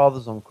my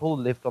father's uncle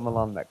lived on the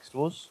land next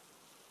to us?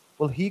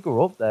 Well, he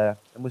grew up there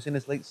and was in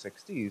his late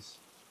 60s.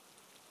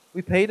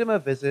 We paid him a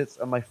visit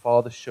and my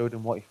father showed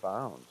him what he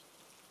found.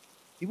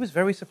 He was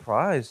very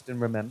surprised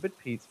and remembered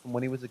Pete from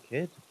when he was a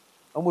kid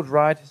and would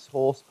ride his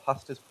horse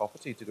past his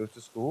property to go to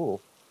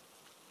school.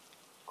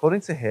 According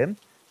to him,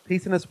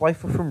 Pete and his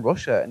wife were from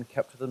Russia and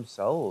kept to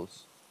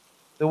themselves.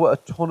 There were a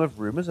ton of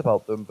rumors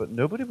about them, but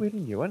nobody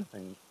really knew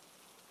anything.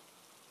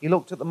 He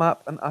looked at the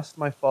map and asked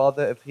my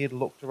father if he had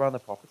looked around the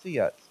property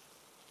yet.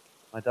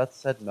 My dad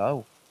said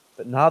no,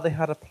 but now they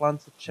had a plan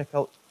to check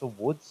out the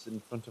woods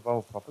in front of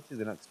our property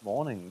the next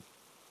morning.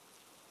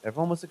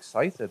 Everyone was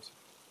excited.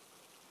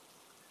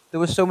 There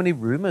were so many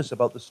rumors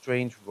about the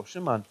strange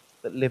Russian man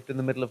that lived in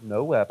the middle of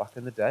nowhere back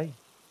in the day.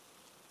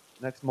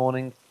 Next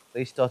morning,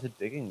 they started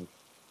digging.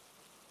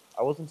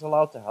 I wasn't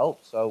allowed to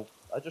help, so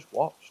I just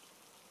watched.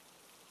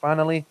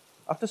 Finally,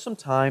 after some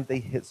time, they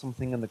hit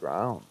something in the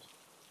ground.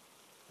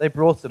 They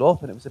brought it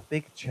up, and it was a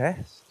big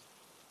chest.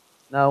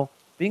 Now,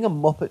 being a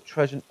Muppet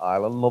Treasure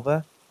Island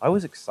lover, I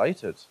was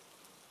excited,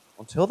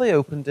 until they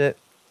opened it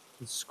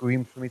and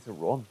screamed for me to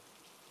run.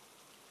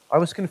 I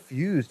was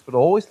confused, but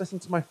always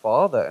listened to my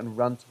father and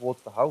ran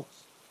towards the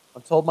house,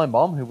 and told my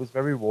mom, who was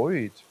very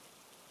worried.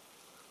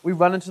 We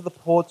ran into the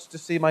porch to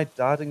see my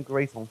dad and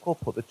great uncle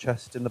put the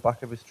chest in the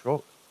back of his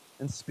truck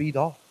and speed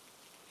off.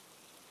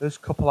 Those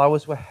couple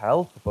hours were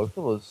hell for both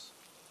of us.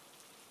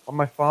 When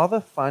my father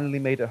finally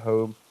made it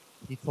home,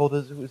 he told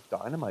us it was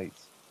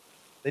dynamite.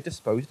 They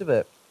disposed of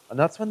it, and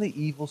that's when the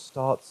evil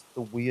starts,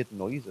 the weird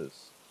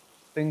noises,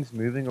 things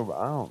moving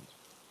around,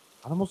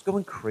 animals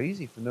going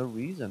crazy for no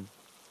reason.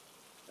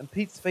 And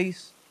Pete's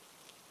face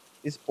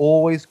is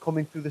always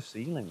coming through the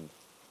ceiling.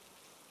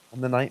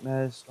 And the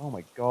nightmares, oh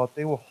my god,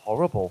 they were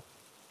horrible.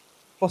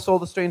 Plus all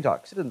the strange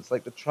accidents,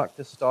 like the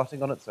tractor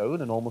starting on its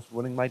own and almost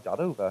running my dad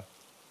over.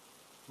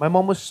 My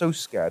mom was so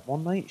scared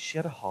one night, she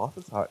had a heart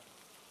attack.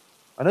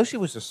 I know she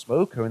was a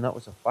smoker and that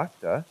was a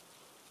factor,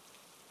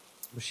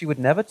 but she would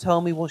never tell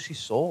me what she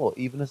saw,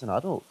 even as an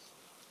adult.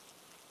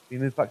 We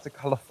moved back to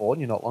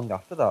California not long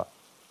after that.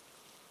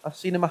 I've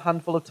seen him a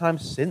handful of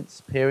times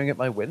since, peering at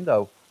my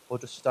window, or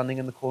just standing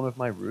in the corner of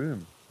my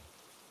room.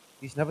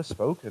 He's never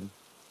spoken.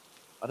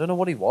 I don't know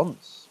what he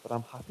wants, but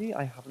I'm happy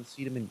I haven't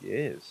seen him in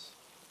years.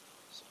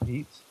 So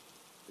Pete,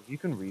 if you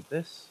can read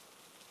this,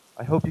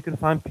 I hope you can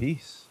find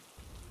peace.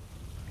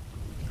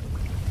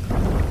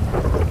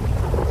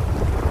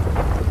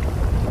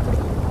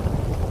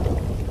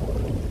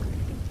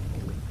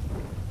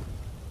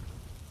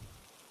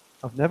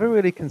 I've never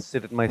really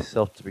considered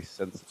myself to be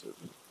sensitive,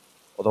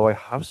 although I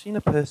have seen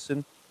a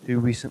person who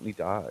recently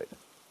died.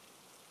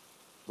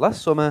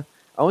 Last summer,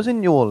 I was in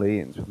New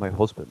Orleans with my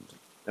husband,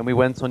 and we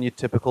went on your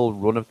typical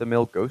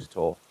run-of-the-mill ghost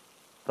tour.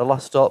 The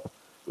last stop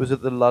was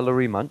at the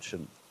Lalaurie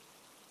Mansion.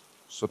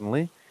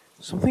 Suddenly,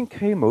 something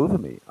came over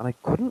me, and I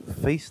couldn't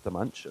face the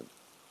mansion.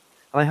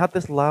 And I had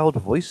this loud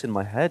voice in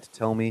my head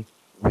tell me,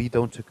 "We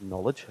don't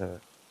acknowledge her."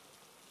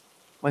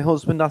 My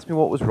husband asked me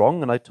what was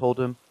wrong, and I told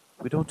him,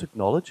 "We don't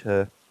acknowledge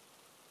her."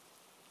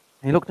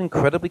 He looked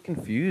incredibly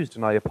confused,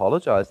 and I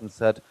apologized and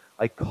said,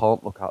 "I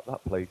can't look at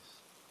that place.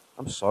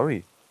 I'm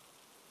sorry."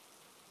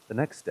 The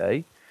next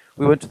day,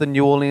 we went to the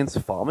New Orleans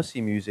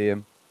Pharmacy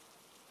Museum.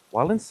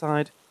 While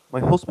inside, my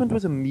husband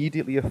was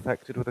immediately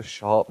affected with a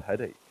sharp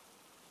headache.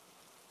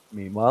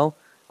 Meanwhile,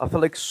 I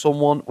felt like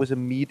someone was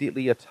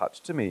immediately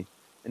attached to me,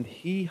 and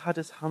he had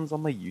his hands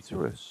on my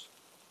uterus.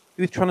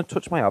 He was trying to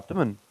touch my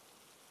abdomen.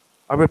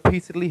 I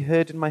repeatedly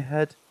heard in my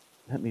head,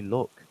 "Let me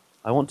look.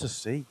 I want to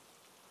see."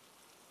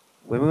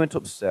 When we went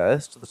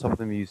upstairs to the top of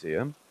the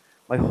museum,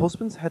 my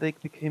husband's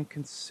headache became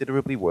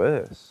considerably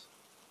worse.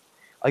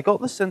 I got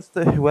the sense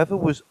that whoever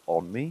was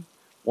on me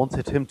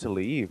wanted him to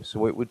leave,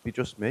 so it would be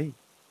just me.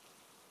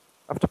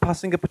 After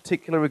passing a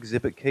particular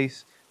exhibit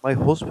case, my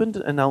husband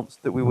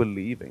announced that we were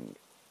leaving,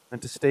 and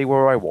to stay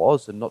where I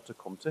was and not to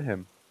come to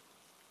him.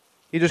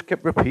 He just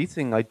kept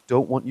repeating, "I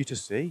don't want you to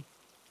see."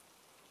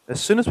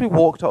 As soon as we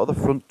walked out of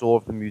the front door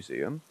of the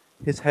museum,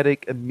 his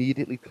headache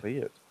immediately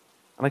cleared,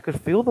 and I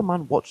could feel the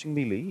man watching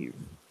me leave.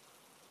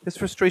 His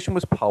frustration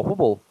was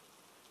palpable.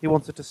 He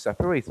wanted to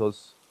separate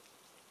us.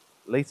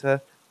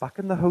 Later, back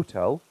in the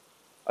hotel,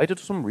 I did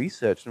some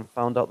research and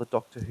found out the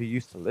doctor who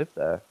used to live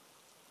there.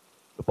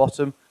 The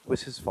bottom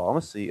was his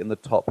pharmacy and the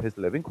top his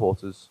living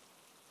quarters.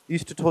 He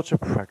used to torture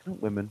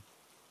pregnant women.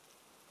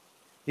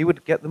 He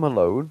would get them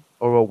alone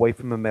or away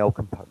from a male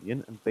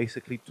companion and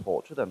basically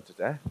torture them to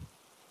death.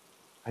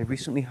 I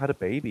recently had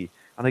a baby,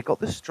 and I got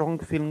this strong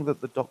feeling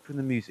that the doctor in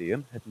the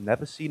museum had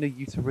never seen a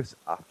uterus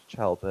after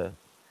childbirth,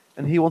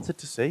 and he wanted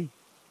to see.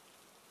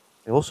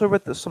 I also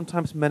read that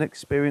sometimes men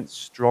experience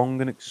strong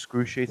and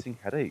excruciating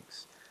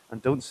headaches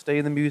and don't stay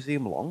in the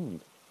museum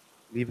long,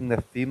 leaving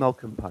their female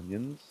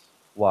companions,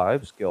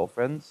 wives,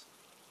 girlfriends,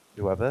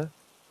 whoever,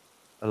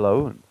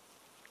 alone.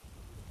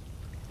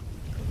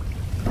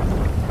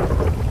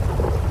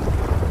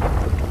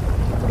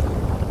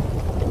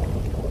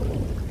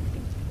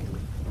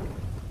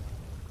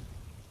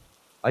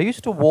 I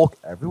used to walk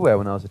everywhere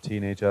when I was a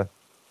teenager.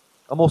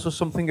 I'm also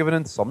something of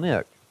an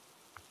insomniac.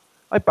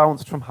 I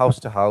bounced from house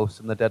to house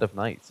in the dead of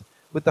night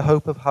with the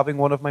hope of having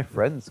one of my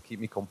friends keep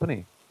me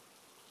company.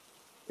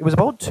 It was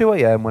about 2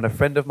 a.m. when a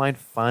friend of mine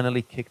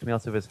finally kicked me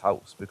out of his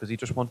house because he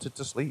just wanted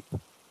to sleep.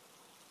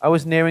 I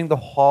was nearing the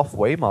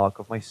halfway mark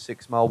of my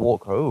 6 mile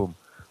walk home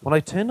when I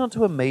turned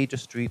onto a major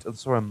street and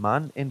saw a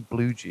man in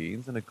blue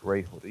jeans and a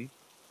grey hoodie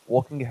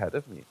walking ahead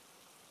of me.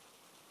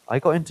 I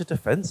got into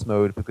defense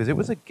mode because it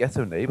was a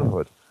ghetto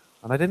neighborhood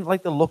and I didn't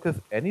like the look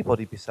of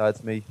anybody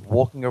besides me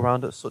walking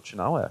around at such an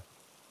hour,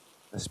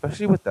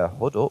 especially with their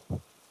hood up.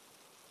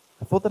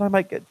 I thought that I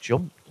might get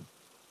jumped.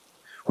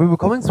 We were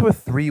coming to a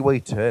three-way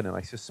turn and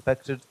I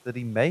suspected that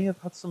he may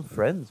have had some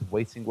friends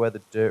waiting where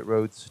the dirt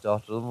road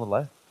started on the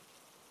left.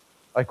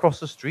 I crossed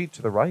the street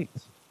to the right,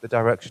 the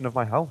direction of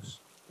my house,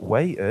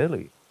 way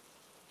early.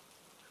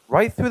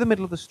 Right through the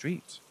middle of the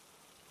street.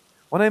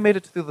 When I made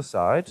it to the other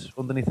side,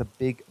 underneath a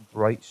big,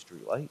 bright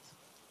streetlight,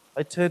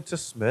 I turned to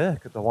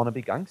smirk at the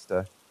wannabe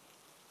gangster.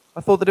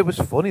 I thought that it was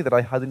funny that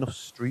I had enough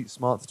street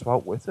smarts to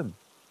outwit him.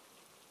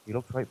 He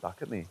looked right back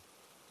at me.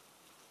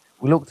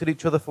 We looked at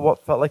each other for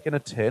what felt like an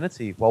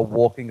eternity while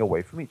walking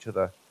away from each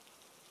other.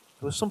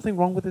 There was something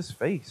wrong with his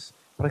face,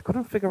 but I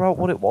couldn't figure out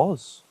what it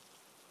was.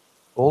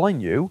 All I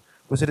knew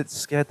was that it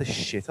scared the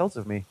shit out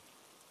of me.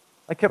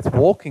 I kept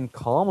walking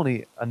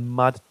calmly and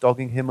mad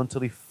dogging him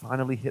until he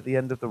finally hit the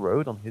end of the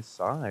road on his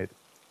side.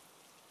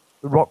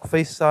 The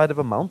rock-faced side of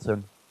a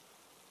mountain.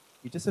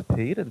 He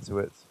disappeared into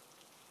it.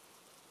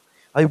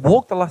 I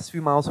walked the last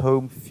few miles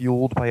home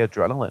fueled by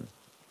adrenaline.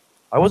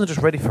 I wasn't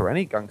just ready for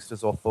any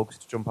gangsters or thugs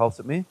to jump out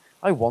at me.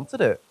 I wanted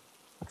it.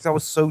 Because I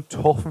was so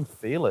tough and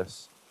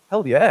fearless.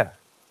 Hell yeah.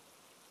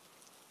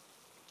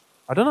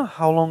 I don't know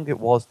how long it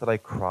was that I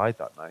cried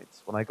that night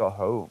when I got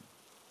home.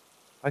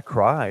 I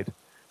cried.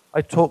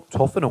 I talked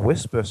tough in a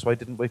whisper so I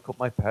didn't wake up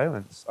my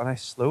parents, and I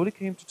slowly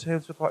came to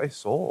terms with what I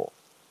saw.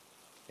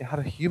 It had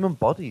a human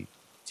body,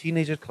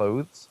 teenager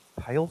clothes,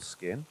 pale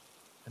skin,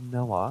 and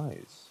no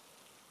eyes.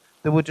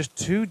 There were just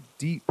two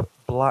deep,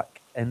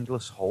 black,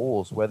 endless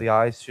holes where the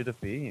eyes should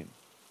have been.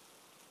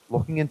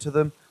 Looking into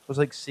them was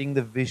like seeing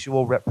the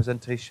visual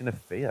representation of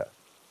fear.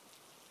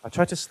 I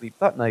tried to sleep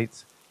that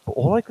night, but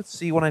all I could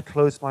see when I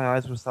closed my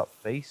eyes was that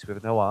face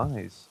with no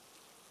eyes.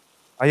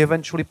 I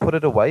eventually put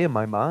it away in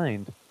my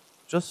mind,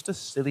 just a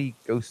silly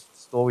ghost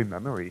story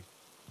memory.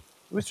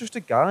 It was just a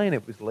guy and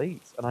it was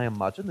late, and I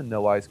imagined the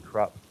no eyes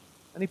crap,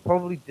 and he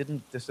probably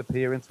didn't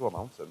disappear into a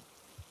mountain.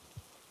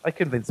 I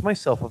convinced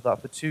myself of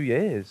that for 2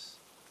 years.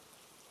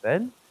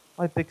 Then,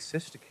 my big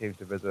sister came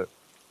to visit.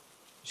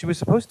 She was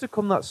supposed to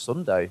come that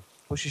Sunday,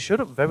 but she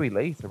showed up very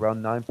late,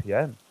 around 9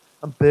 p.m.,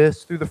 and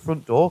burst through the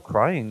front door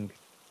crying.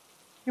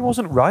 "He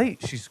wasn't right,"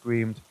 she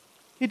screamed.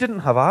 "He didn't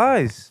have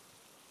eyes."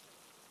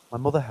 My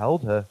mother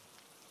held her,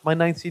 my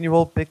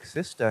 19-year-old big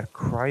sister,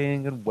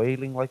 crying and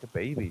wailing like a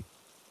baby.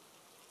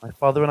 My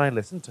father and I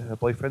listened to her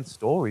boyfriend's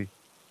story.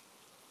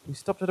 We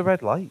stopped at a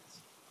red light.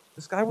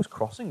 This guy was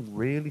crossing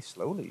really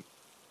slowly.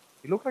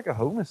 He looked like a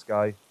homeless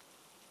guy.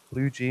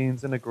 Blue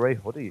jeans and a grey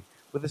hoodie,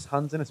 with his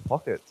hands in his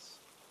pockets.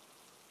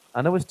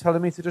 Anna was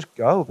telling me to just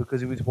go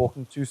because he was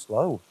walking too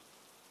slow.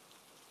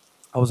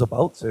 I was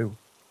about to.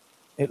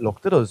 It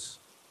looked at us.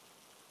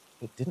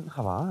 It didn't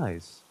have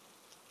eyes.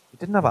 It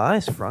didn't have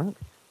eyes, Frank.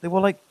 They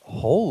were like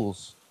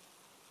holes.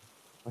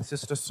 My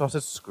sister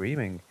started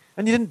screaming.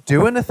 "And you didn't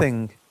do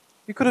anything.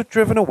 You could have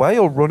driven away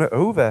or run it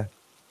over.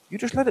 You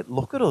just let it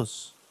look at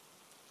us."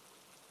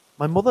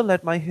 My mother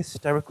led my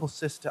hysterical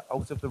sister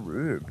out of the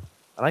room,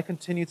 and I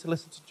continued to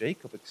listen to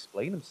Jacob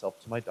explain himself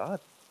to my dad.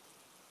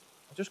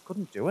 I just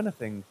couldn't do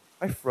anything.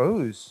 I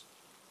froze.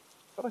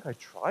 I felt like I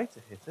tried to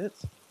hit it.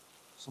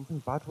 Something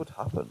bad would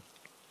happen.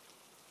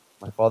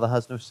 My father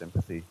has no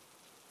sympathy.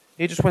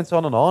 He just went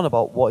on and on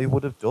about what he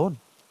would have done.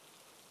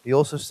 He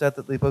also said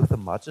that they both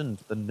imagined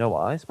the no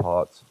eyes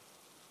part.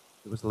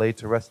 It was laid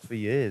to rest for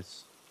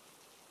years.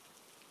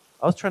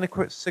 I was trying to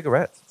quit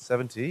cigarettes at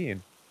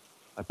 17.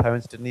 My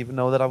parents didn't even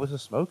know that I was a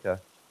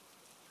smoker.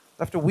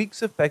 After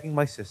weeks of begging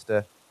my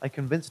sister, I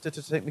convinced her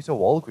to take me to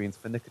Walgreens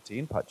for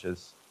nicotine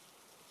patches.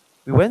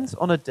 We went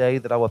on a day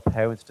that our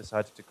parents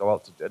decided to go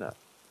out to dinner,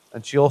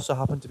 and she also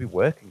happened to be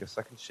working a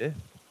second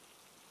shift.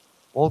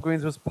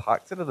 Walgreens was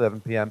packed at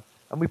 11 p.m.,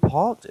 and we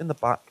parked in the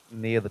back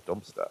near the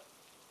dumpster.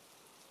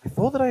 I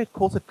thought that I had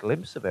caught a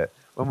glimpse of it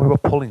when we were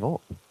pulling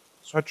up,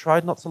 so I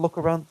tried not to look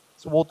around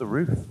toward the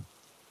roof.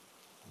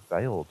 I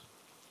failed.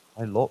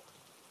 I looked.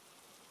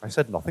 I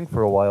said nothing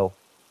for a while.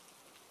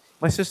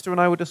 My sister and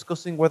I were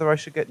discussing whether I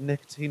should get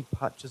nicotine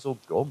patches or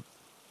gum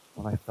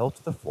when I fell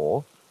to the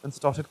floor and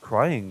started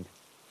crying.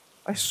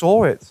 I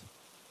saw it.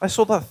 I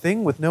saw that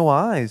thing with no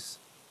eyes.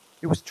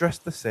 It was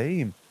dressed the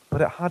same,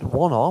 but it had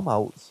one arm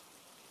out.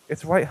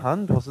 Its right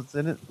hand wasn't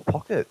in its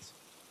pocket.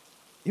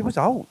 It was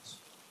out.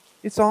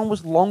 Its arm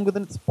was longer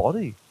than its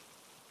body.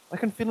 I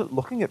can feel it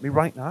looking at me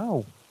right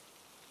now.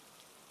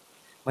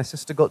 My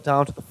sister got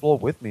down to the floor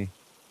with me.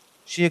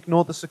 She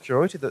ignored the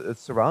security that had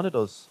surrounded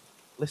us.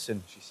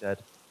 "Listen," she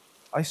said.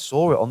 "I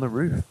saw it on the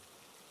roof.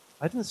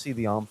 I didn't see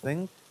the arm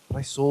thing, but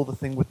I saw the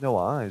thing with no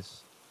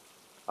eyes.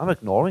 I'm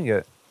ignoring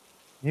it.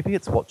 Maybe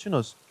it's watching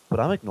us,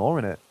 but I'm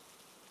ignoring it.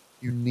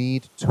 You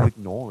need to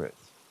ignore it.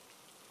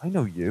 I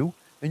know you,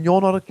 and you're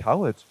not a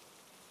coward.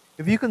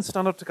 If you can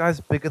stand up to guys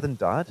bigger than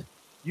Dad,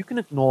 you can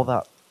ignore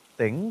that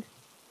thing.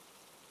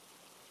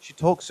 She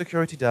talked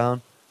security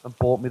down and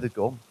bought me the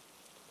gum.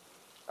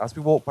 As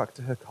we walked back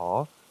to her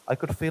car, I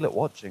could feel it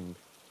watching.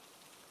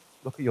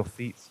 Look at your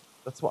feet.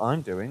 That's what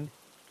I'm doing.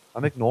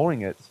 I'm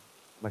ignoring it,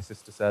 my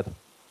sister said.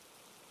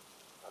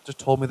 That just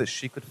told me that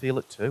she could feel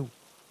it too.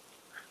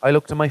 I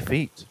looked at my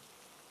feet.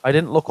 I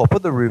didn't look up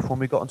at the roof when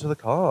we got into the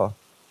car.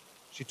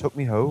 She took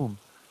me home.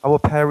 Our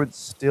parents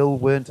still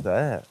weren't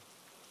there.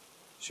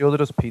 She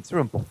ordered us pizza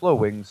and buffalo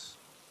wings.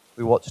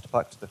 We watched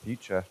Back to the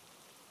Future.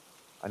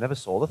 I never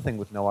saw the thing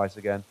with no eyes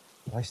again,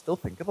 but I still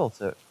think about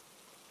it.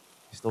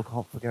 I still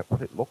can't forget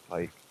what it looked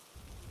like.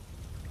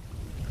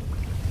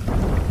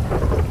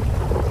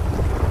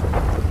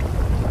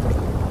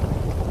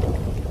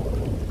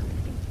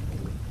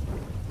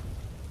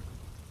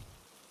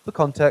 For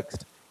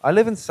context, I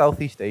live in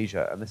Southeast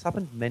Asia, and this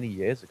happened many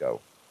years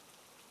ago.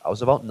 I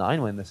was about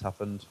 9 when this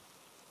happened.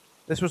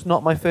 This was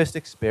not my first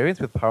experience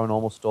with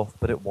paranormal stuff,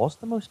 but it was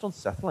the most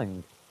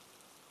unsettling.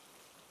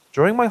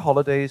 During my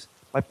holidays,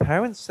 my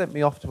parents sent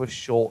me off to a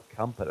short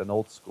camp at an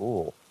old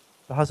school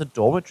that has a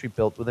dormitory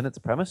built within its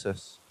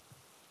premises.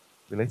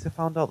 We later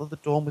found out that the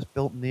dorm was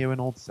built near an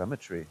old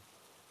cemetery.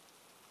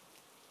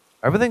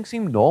 Everything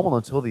seemed normal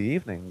until the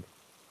evening.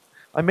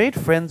 I made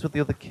friends with the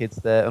other kids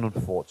there, and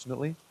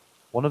unfortunately,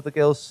 one of the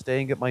girls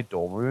staying at my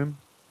dorm room,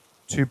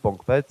 2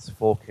 bunk beds,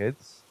 4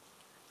 kids,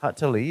 had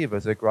to leave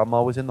as her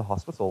grandma was in the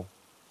hospital.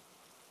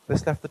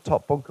 This left the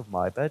top bunk of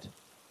my bed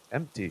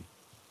empty.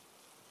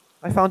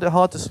 I found it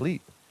hard to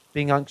sleep,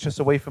 being anxious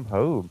away from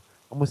home,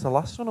 and was the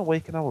last one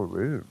awake in our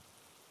room.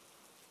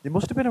 It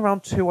must have been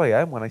around 2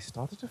 a.m. when I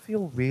started to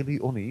feel really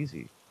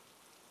uneasy.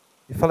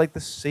 It felt like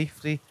the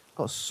safety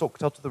got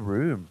sucked out of the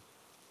room.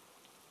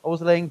 I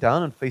was laying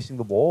down and facing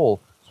the wall,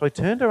 so I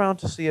turned around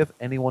to see if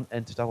anyone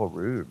entered our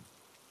room.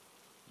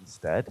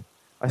 Instead,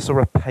 I saw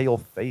a pale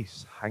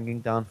face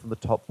hanging down from the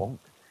top bunk,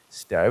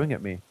 staring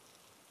at me.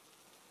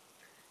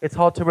 It's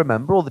hard to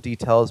remember all the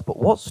details, but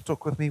what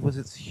stuck with me was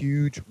its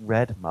huge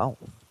red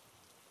mouth.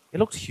 It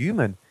looked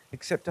human,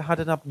 except it had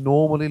an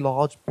abnormally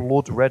large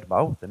blood-red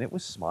mouth, and it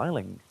was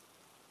smiling.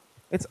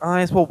 Its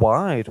eyes were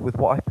wide, with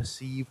what I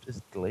perceived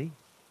as glee.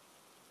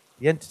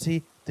 The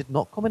entity did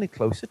not come any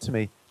closer to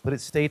me, but it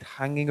stayed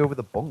hanging over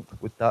the bunk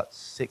with that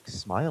sick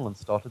smile and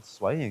started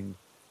swaying.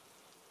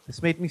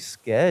 This made me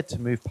scared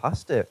to move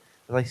past it,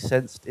 as I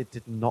sensed it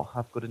did not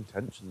have good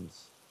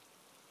intentions.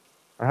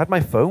 I had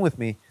my phone with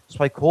me,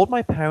 so I called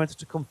my parents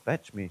to come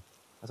fetch me,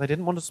 as I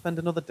didn't want to spend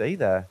another day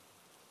there.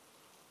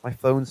 My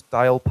phone's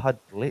dial pad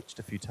glitched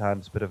a few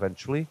times, but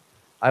eventually,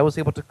 I was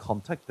able to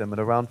contact them at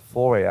around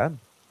 4 a.m.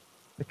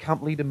 The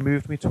camp leader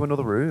moved me to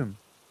another room.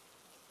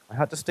 I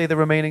had to stay the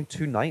remaining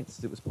 2 nights,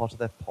 as it was part of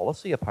their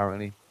policy,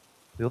 apparently.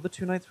 The other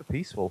 2 nights were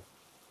peaceful.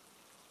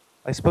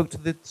 I spoke to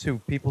the 2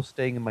 people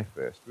staying in my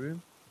first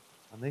room,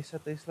 and they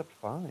said they slept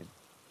fine.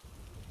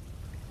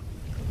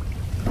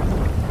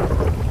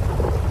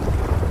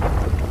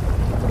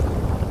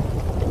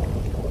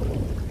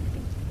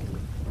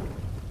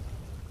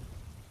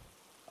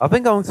 I've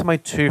been going to my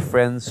 2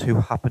 friends who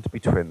happen to be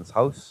twins'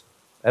 house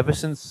ever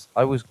since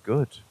I was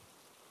good.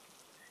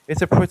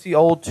 It's a pretty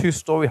old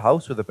 2-story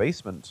house with a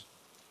basement.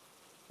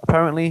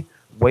 Apparently,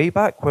 way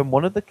back when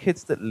one of the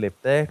kids that lived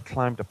there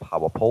climbed a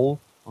power pole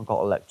and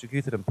got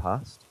electrocuted and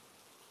passed.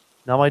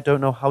 Now I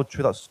don't know how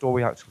true that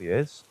story actually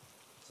is,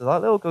 so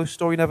that little ghost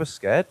story never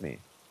scared me.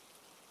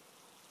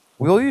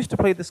 We all used to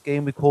play this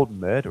game we called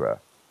Murderer.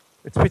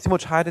 It's pretty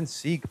much hide and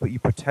seek, but you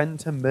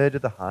pretend to murder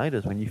the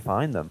hiders when you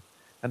find them,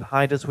 and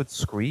hiders would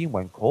scream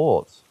when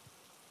caught.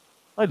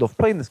 I loved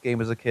playing this game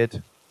as a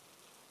kid.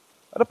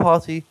 At a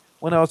party,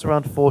 when I was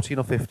around 14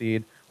 or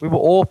 15, we were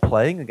all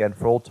playing again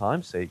for old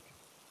time's sake.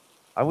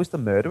 I was the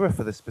murderer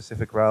for this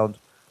specific round,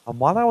 and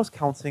while I was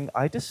counting,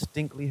 I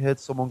distinctly heard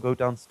someone go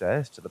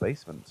downstairs to the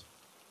basement.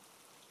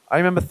 I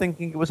remember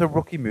thinking it was a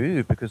rookie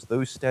move because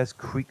those stairs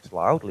creaked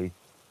loudly,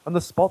 and the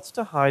spots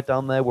to hide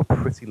down there were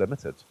pretty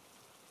limited.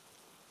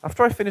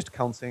 After I finished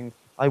counting,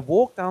 I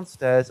walked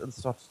downstairs and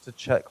started to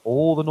check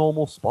all the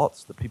normal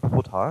spots that people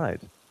would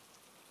hide.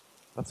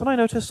 That's when I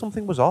noticed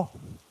something was off.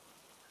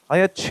 I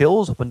had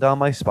chills up and down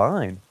my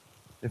spine.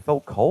 It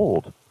felt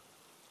cold.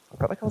 I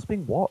felt like I was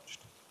being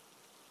watched.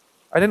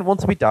 I didn't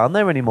want to be down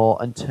there anymore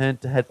and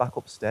turned to head back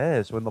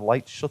upstairs when the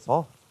lights shut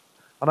off,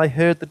 and I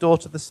heard the door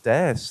to the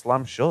stairs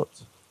slam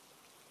shut.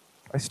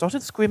 I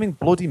started screaming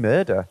bloody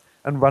murder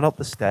and ran up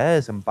the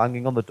stairs and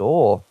banging on the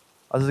door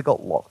as it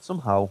got locked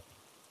somehow.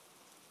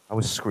 I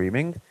was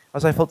screaming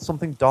as I felt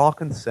something dark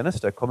and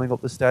sinister coming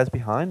up the stairs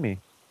behind me.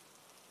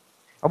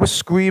 I was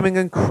screaming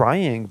and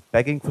crying,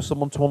 begging for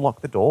someone to unlock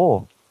the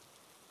door.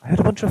 I heard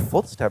a bunch of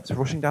footsteps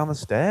rushing down the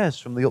stairs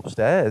from the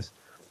upstairs,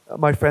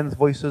 my friends'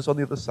 voices on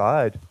the other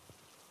side,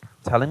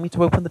 telling me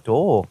to open the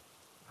door.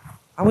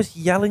 I was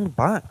yelling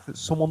back that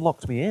someone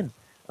locked me in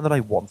and that I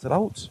wanted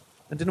out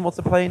and didn't want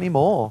to play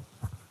anymore.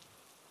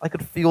 I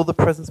could feel the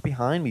presence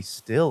behind me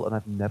still, and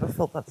I've never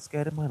felt that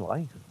scared in my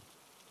life.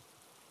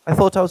 I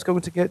thought I was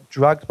going to get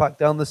dragged back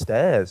down the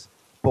stairs,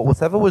 but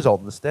whatever was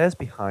on the stairs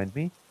behind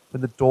me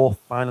when the door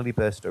finally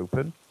burst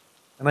open,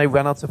 and I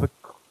ran out of a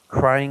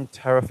crying,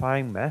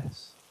 terrifying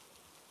mess.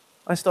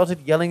 I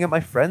started yelling at my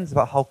friends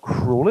about how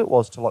cruel it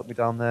was to lock me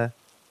down there.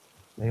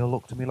 They all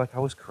looked at me like I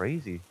was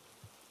crazy.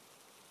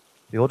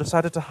 They all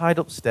decided to hide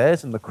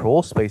upstairs in the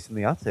crawl space in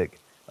the attic,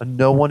 and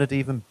no one had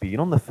even been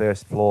on the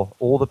first floor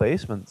or the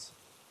basement.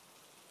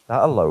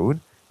 That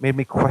alone made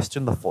me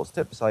question the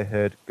footsteps I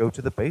heard go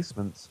to the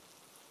basement,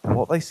 and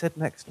what they said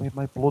next made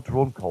my blood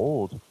run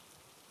cold.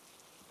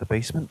 The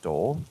basement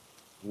door,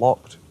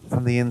 locked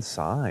from the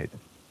inside.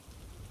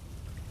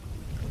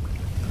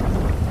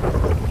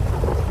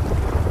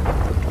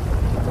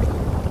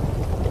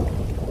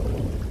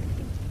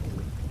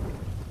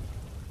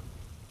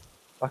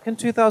 Back in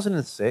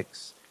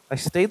 2006, I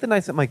stayed the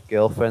night at my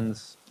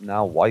girlfriend's,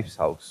 now wife's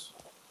house.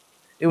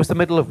 It was the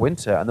middle of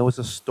winter and there was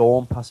a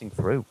storm passing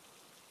through,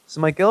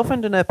 so my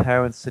girlfriend and her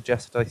parents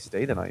suggested I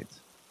stay the night.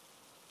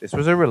 This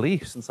was a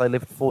relief since I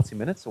lived 40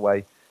 minutes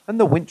away, and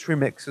the wintry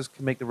mixes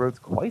can make the roads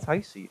quite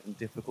icy and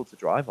difficult to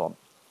drive on.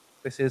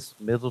 This is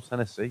Middle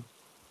Tennessee.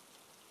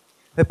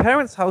 Her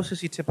parents' house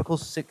is your typical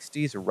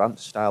 60s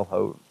ranch-style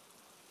home.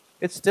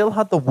 It still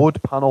had the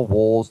wood panel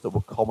walls that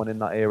were common in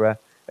that era,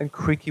 and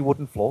creaky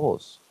wooden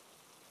floors.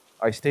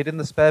 I stayed in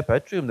the spare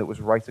bedroom that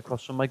was right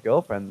across from my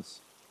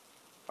girlfriend's.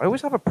 I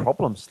always have a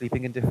problem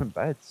sleeping in different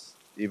beds,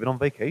 even on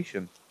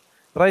vacation,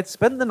 but I had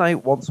spent the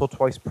night once or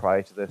twice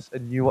prior to this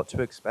and knew what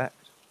to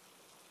expect.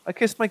 I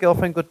kissed my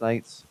girlfriend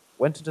goodnight,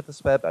 went into the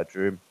spare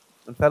bedroom,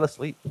 and fell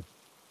asleep.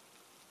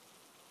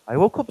 I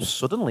woke up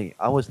suddenly,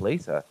 hours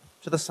later,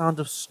 to the sound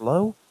of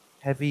slow,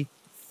 heavy,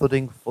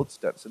 thudding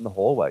footsteps in the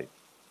hallway.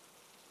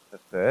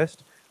 At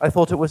first, I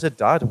thought it was a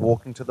dad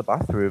walking to the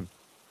bathroom.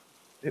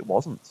 It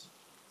wasn't.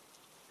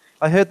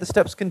 I heard the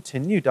steps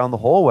continue down the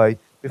hallway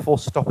before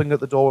stopping at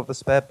the door of the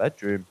spare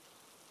bedroom.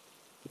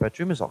 The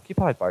bedroom is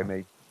occupied by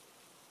me.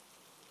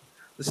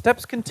 The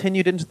steps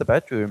continued into the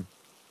bedroom.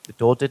 The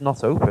door did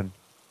not open.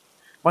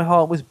 My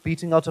heart was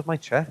beating out of my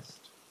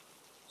chest.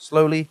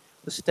 Slowly,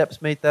 the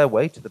steps made their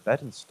way to the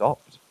bed and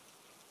stopped.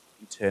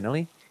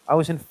 Internally, I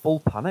was in full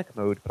panic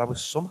mode, but I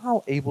was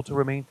somehow able to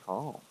remain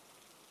calm.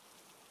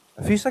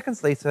 A few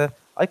seconds later,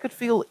 I could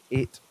feel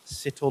it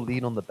sit or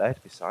lean on the bed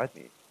beside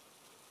me.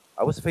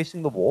 I was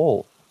facing the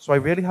wall, so I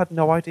really had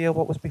no idea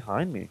what was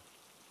behind me.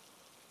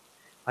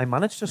 I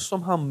managed to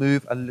somehow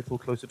move a little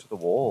closer to the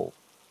wall.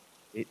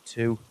 It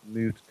too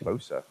moved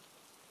closer.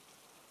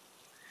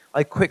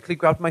 I quickly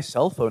grabbed my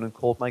cell phone and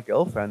called my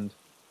girlfriend.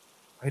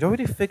 I'd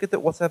already figured that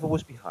whatever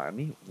was behind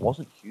me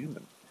wasn't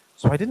human,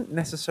 so I didn't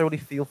necessarily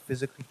feel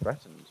physically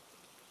threatened.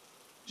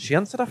 She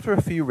answered after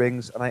a few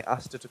rings, and I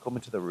asked her to come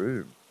into the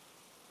room.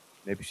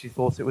 Maybe she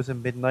thought it was a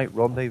midnight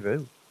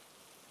rendezvous.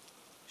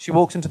 She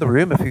walks into the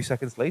room a few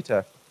seconds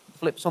later,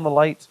 flips on the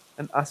light,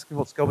 and asks me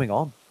what's going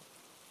on.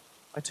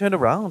 I turn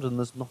around and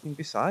there's nothing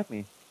beside me.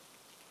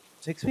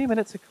 It takes me a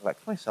minute to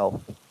collect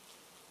myself.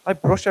 I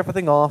brush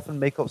everything off and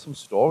make up some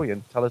story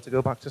and tell her to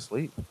go back to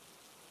sleep.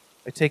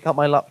 I take out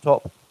my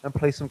laptop and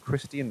play some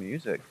Christian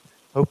music,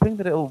 hoping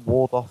that it'll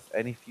ward off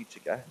any future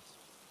guests.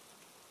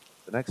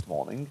 The next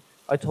morning,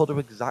 I told her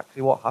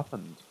exactly what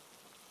happened.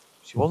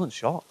 She wasn't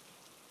shocked.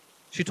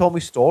 She told me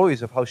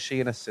stories of how she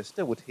and her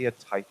sister would hear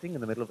typing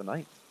in the middle of the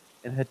night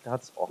in her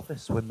dad's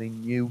office when they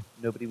knew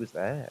nobody was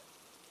there.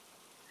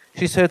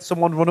 She's heard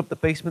someone run up the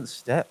basement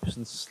steps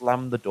and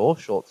slam the door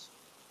shut,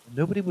 and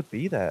nobody would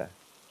be there.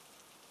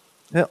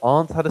 Her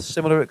aunt had a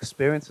similar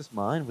experience as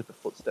mine with the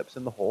footsteps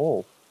in the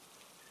hall.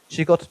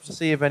 She got up to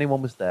see if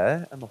anyone was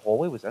there, and the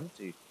hallway was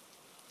empty.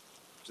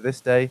 To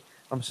this day,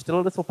 I'm still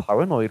a little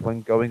paranoid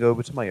when going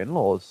over to my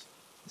in-laws,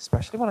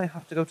 especially when I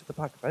have to go to the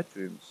back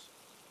bedrooms.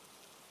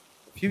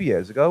 A few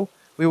years ago,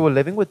 we were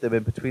living with them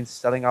in between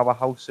selling our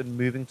house and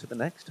moving to the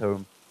next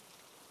home.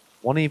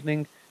 One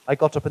evening, I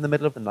got up in the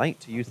middle of the night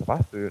to use the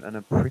bathroom, and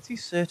I'm pretty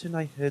certain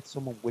I heard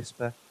someone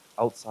whisper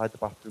outside the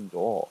bathroom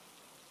door.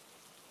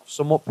 I've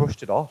somewhat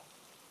brushed it off,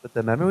 but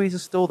the memories are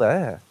still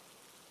there.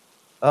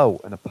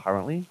 Oh, and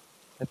apparently,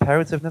 their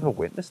parents have never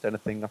witnessed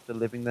anything after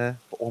living there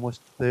for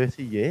almost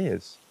 30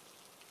 years.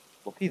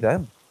 Lucky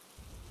them.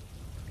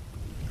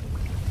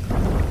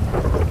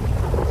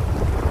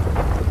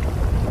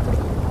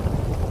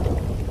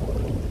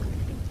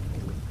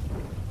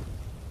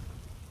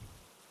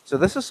 So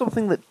this is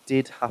something that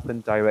did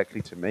happen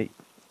directly to me,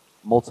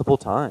 multiple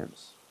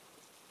times.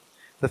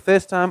 The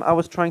first time I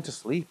was trying to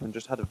sleep and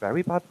just had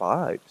very bad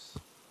vibes.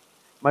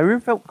 My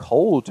room felt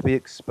cold to be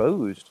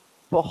exposed,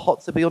 but hot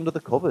to be under the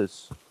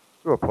covers.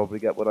 You'll probably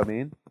get what I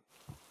mean.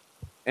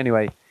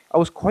 Anyway, I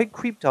was quite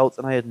creeped out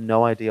and I had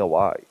no idea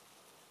why.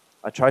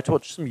 I tried to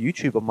watch some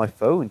YouTube on my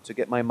phone to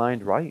get my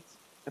mind right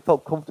and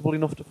felt comfortable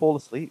enough to fall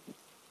asleep.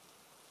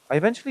 I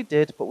eventually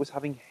did, but was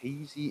having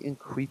hazy and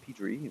creepy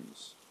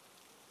dreams.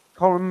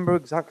 Can't remember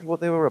exactly what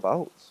they were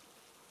about.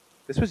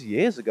 This was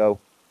years ago.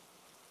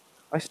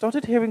 I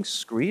started hearing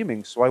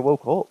screaming, so I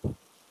woke up.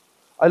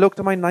 I looked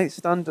at my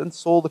nightstand and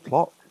saw the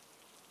clock.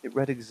 It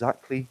read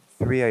exactly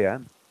 3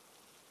 a.m.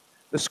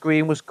 The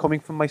screen was coming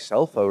from my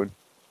cell phone.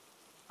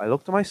 I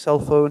looked at my cell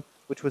phone,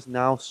 which was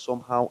now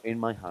somehow in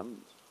my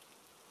hand.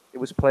 It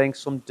was playing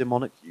some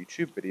demonic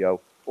YouTube video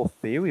or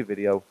theory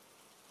video.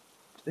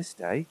 To this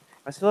day,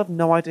 I still have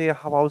no idea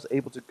how I was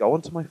able to go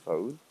onto my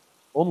phone,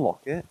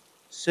 unlock it,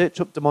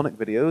 search up demonic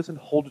videos, and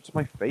hold it to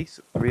my face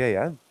at 3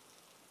 a.m.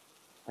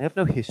 I have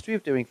no history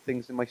of doing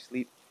things in my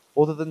sleep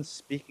other than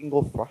speaking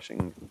or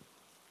thrashing.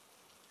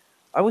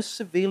 I was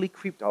severely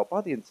creeped out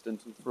by the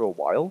incident and for a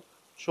while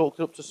chalked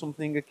it up to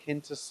something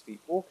akin to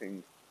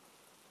sleepwalking.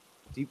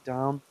 Deep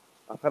down,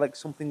 I felt like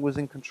something was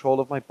in control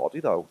of my body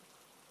though.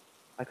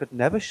 I could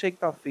never shake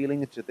that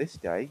feeling, and to this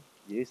day,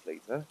 years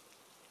later,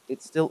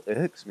 it still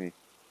irks me.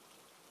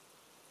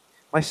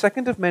 My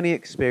second of many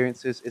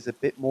experiences is a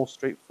bit more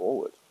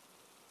straightforward.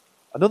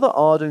 Another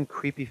odd and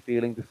creepy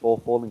feeling before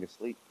falling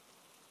asleep.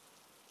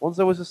 Once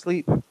I was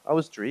asleep, I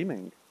was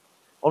dreaming.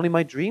 Only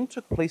my dream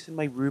took place in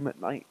my room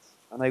at night,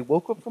 and I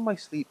woke up from my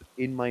sleep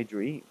in my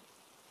dream.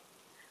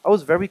 I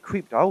was very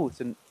creeped out,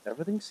 and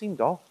everything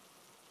seemed off.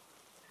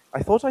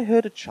 I thought I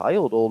heard a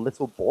child or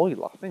little boy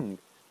laughing,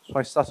 so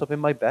I sat up in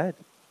my bed.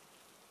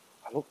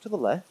 I looked to the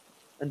left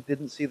and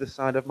didn't see the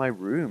side of my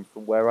room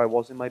from where I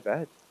was in my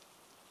bed.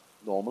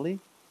 Normally,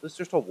 there's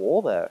just a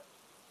wall there,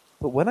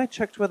 but when I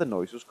checked where the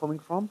noise was coming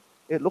from,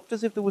 it looked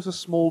as if there was a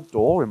small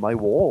door in my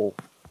wall.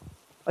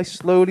 I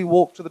slowly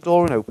walked to the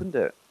door and opened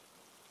it.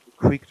 It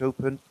creaked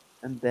open,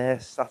 and there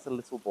sat a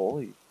little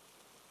boy.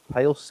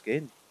 Pale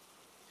skin.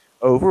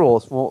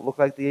 Overalls from what looked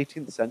like the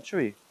 18th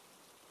century.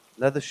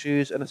 Leather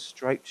shoes and a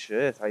striped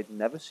shirt I'd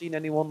never seen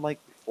anyone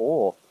like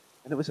before,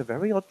 and it was a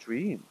very odd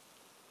dream.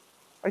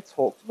 I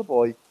talked to the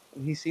boy,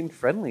 and he seemed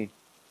friendly.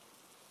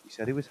 He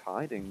said he was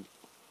hiding.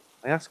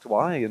 I asked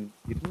why, and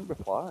he didn't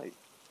reply.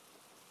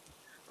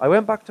 I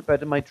went back to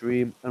bed in my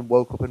dream and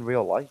woke up in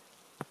real life,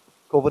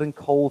 covered in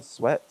cold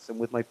sweats and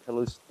with my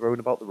pillows thrown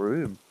about the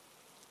room.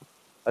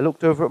 I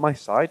looked over at my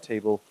side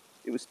table.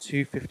 It was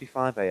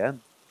 2:55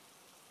 a.m.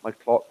 My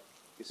clock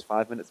is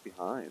 5 minutes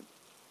behind,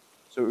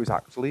 so it was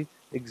actually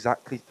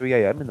exactly 3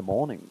 a.m. in the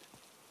morning.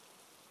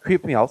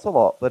 Creeped me out a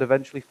lot, but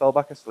eventually fell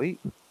back asleep.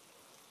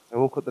 I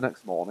woke up the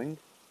next morning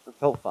and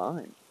felt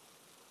fine.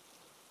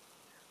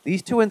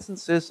 These two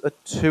instances are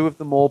two of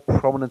the more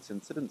prominent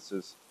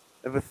incidences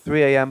of a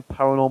 3 a.m.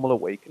 paranormal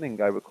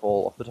awakening I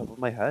recall off the top of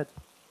my head.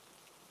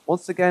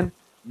 Once again,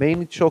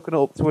 mainly chalking it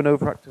up to an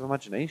overactive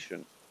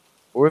imagination,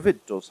 or if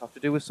it does have to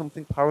do with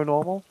something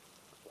paranormal,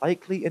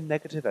 likely a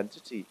negative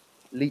entity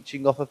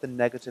leeching off of the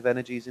negative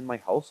energies in my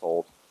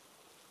household.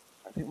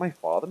 I think my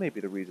father may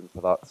be the reason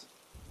for that.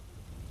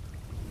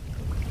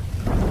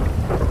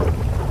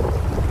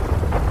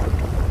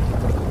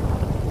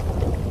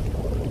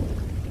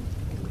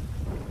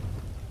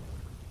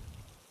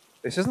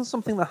 This isn't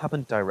something that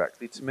happened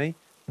directly to me,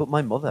 but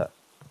my mother.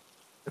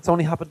 It's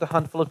only happened a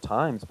handful of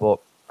times, but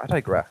I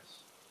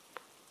digress.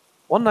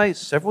 One night,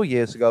 several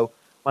years ago,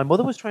 my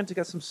mother was trying to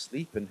get some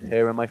sleep in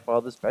her and my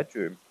father's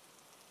bedroom.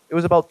 It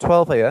was about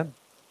 12 a.m.,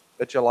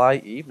 a July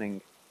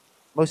evening.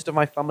 Most of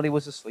my family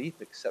was asleep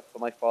except for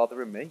my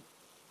father and me.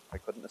 I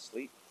couldn't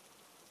sleep.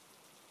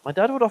 My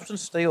dad would often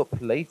stay up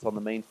late on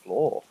the main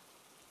floor.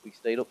 We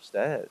stayed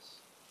upstairs.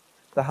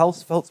 The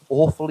house felt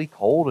awfully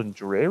cold and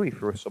dreary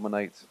for a summer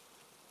night.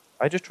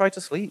 I just tried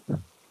to sleep.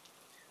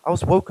 I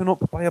was woken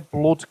up by a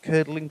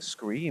blood-curdling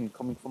scream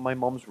coming from my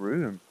mom's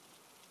room.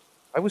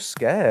 I was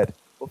scared,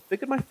 but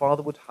figured my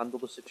father would handle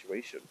the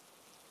situation.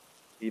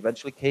 He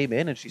eventually came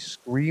in and she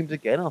screamed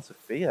again out of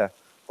fear,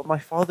 but my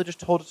father just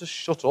told her to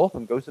shut up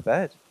and go to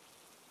bed.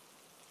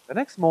 The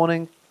next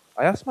morning,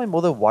 I asked my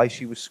mother why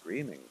she was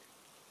screaming.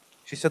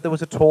 She said there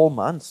was a tall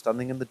man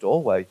standing in the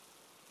doorway,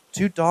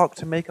 too dark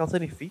to make out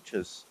any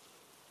features.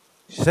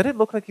 She said it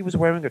looked like he was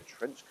wearing a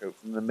trench coat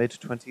from the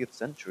mid-20th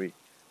century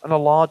and a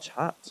large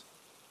hat,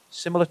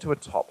 similar to a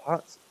top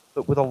hat,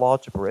 but with a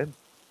larger brim.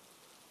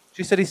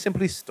 She said he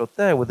simply stood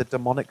there with a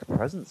demonic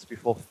presence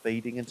before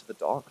fading into the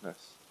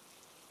darkness.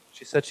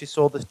 She said she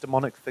saw this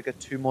demonic figure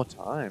 2 more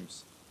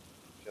times.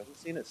 She hasn't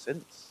seen it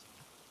since.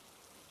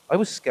 I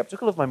was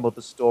skeptical of my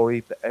mother's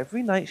story, but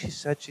every night she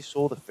said she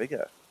saw the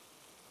figure.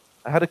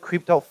 I had a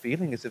creeped out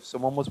feeling as if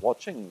someone was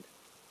watching.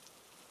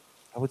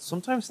 I would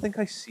sometimes think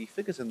I see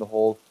figures in the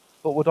hall,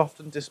 but would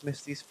often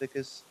dismiss these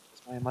figures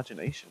as my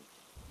imagination.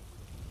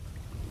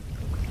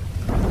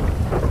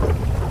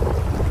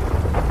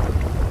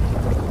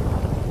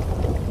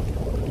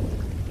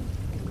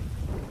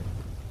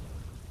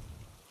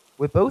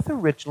 We're both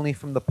originally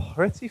from the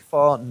pretty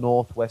far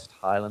northwest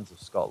Highlands of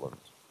Scotland,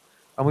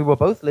 and we were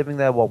both living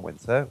there one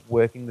winter,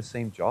 working the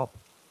same job.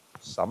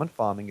 Salmon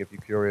farming, if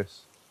you're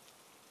curious.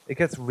 It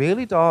gets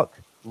really dark,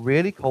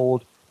 really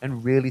cold,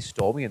 and really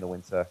stormy in the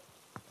winter,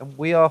 and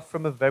we are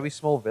from a very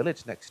small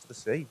village next to the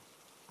sea,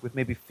 with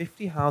maybe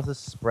 50 houses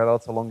spread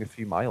out along a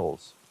few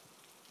miles.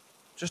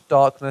 Just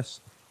darkness,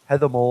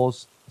 heather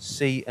moors,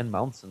 sea, and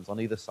mountains on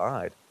either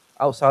side,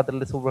 outside the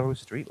little row of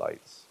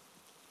streetlights.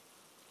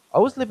 I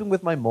was living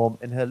with my mum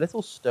in her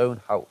little stone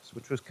house,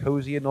 which was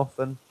cozy enough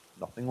and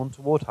nothing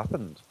untoward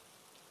happened.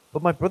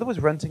 but my brother was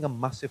renting a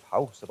massive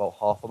house about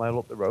half a mile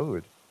up the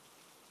road.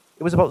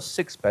 It was about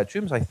 6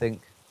 bedrooms, I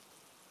think,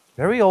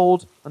 very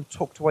old and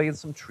tucked away in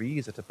some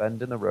trees at a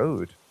bend in the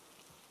road.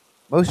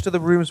 Most of the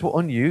rooms were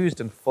unused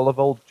and full of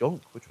old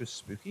junk, which was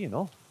spooky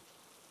enough.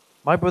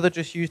 My brother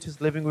just used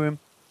his living room,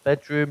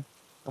 bedroom,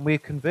 and we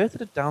had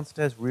converted a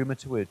downstairs room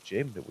into a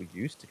gym that we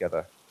used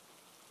together.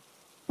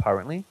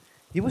 Apparently,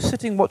 he was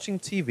sitting watching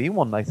TV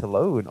one night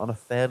alone on a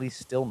fairly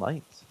still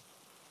night.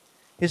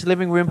 His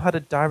living room had a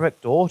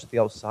direct door to the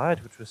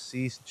outside, which was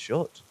seized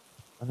shut,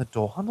 and the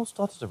door handle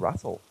started to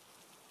rattle.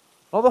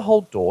 Not the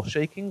whole door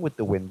shaking with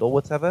the wind or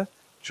whatever,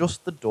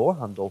 just the door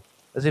handle,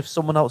 as if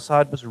someone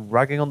outside was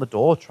ragging on the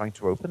door trying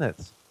to open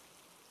it.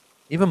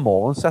 Even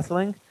more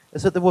unsettling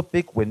is that there were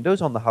big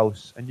windows on the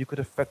house, and you could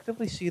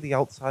effectively see the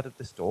outside of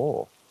this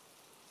door.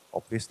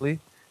 Obviously,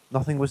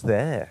 nothing was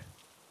there.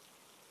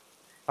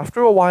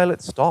 After a while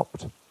it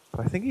stopped, but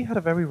I think he had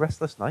a very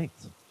restless night.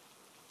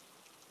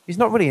 He's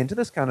not really into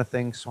this kind of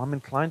thing, so I'm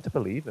inclined to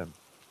believe him.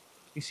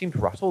 He seemed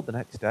rattled the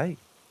next day.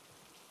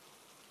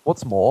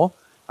 What's more,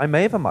 I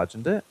may have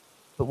imagined it,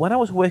 but when I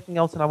was working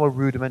out in our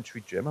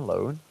rudimentary gym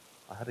alone,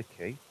 I had a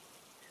key.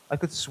 I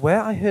could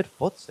swear I heard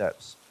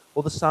footsteps,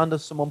 or the sound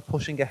of someone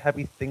pushing a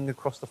heavy thing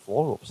across the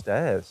floor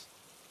upstairs.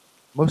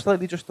 Most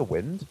likely just the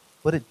wind,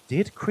 but it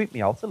did creep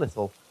me out a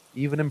little,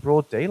 even in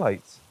broad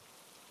daylight.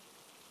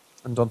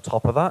 And on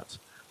top of that,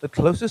 the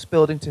closest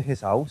building to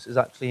his house is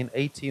actually an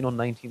 18th or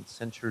 19th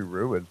century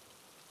ruin.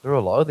 There are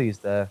a lot of these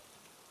there,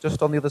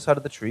 just on the other side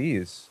of the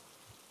trees.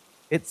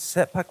 It's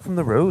set back from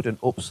the road and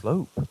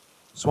upslope,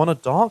 so on a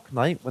dark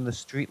night when the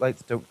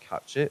streetlights don't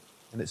catch it,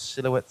 and its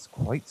silhouette's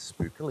quite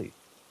spookily.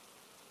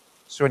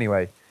 So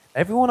anyway,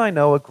 everyone I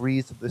know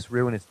agrees that this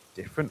ruin is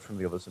different from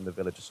the others in the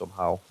village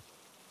somehow.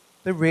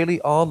 There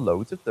really are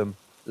loads of them,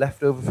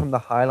 left over from the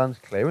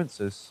Highland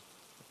clearances,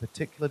 a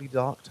particularly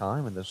dark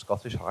time in the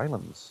Scottish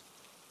Highlands.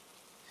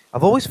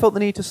 I've always felt the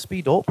need to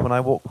speed up when I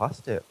walk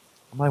past it,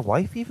 and my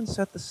wife even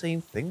said the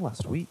same thing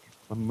last week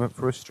when we went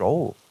for a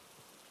stroll.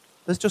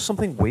 There's just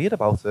something weird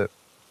about it.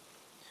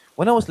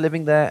 When I was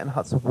living there and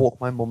had to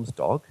walk my mum's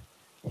dog,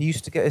 he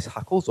used to get his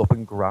hackles up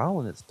and growl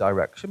in its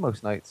direction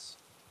most nights.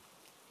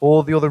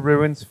 All the other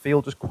ruins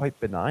feel just quite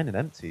benign and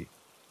empty.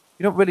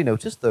 You don't really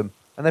notice them,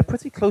 and they're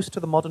pretty close to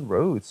the modern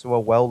roads, so are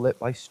well lit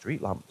by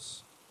street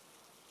lamps.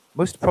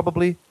 Most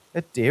probably,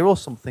 a deer or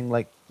something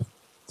like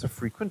to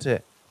frequent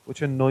it,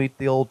 which annoyed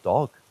the old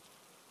dog.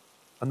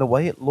 And the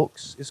way it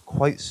looks is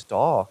quite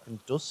stark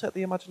and does set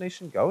the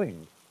imagination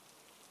going.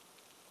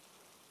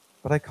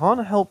 But I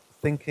can't help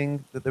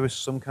thinking that there is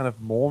some kind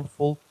of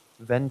mournful,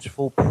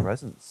 vengeful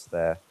presence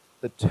there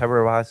that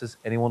terrorizes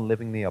anyone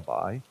living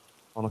nearby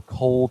on a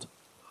cold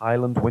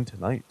Highland winter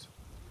night.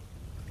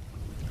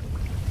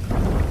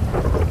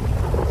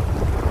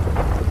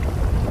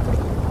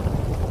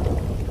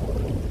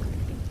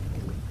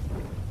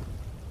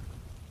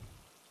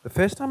 The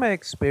first time I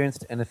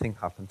experienced anything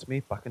happen to me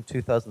back in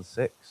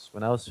 2006,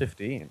 when I was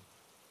 15.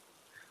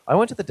 I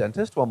went to the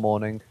dentist one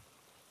morning.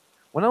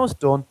 When I was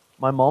done,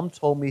 my mom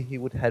told me he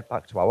would head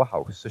back to our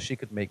house so she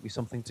could make me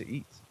something to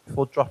eat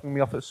before dropping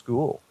me off at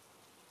school.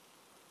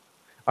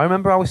 I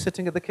remember I was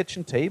sitting at the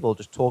kitchen table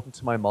just talking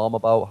to my mom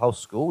about how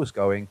school was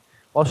going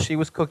while she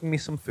was cooking me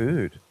some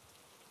food.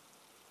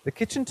 The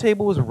kitchen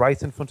table was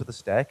right in front of the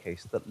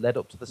staircase that led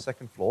up to the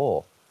second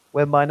floor,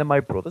 where mine and my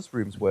brother's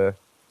rooms were.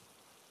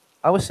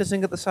 I was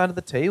sitting at the side of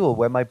the table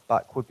where my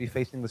back would be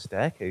facing the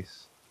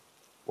staircase.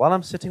 While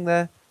I'm sitting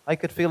there, I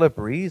could feel a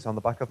breeze on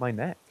the back of my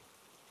neck.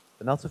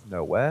 Then out of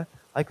nowhere,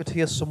 I could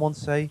hear someone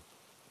say,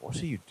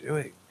 "What are you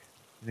doing?"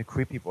 in a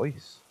creepy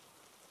voice.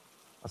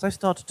 As I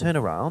started to turn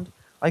around,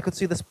 I could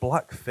see this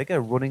black figure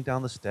running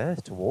down the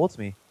stairs towards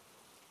me.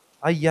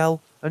 I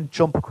yell and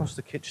jump across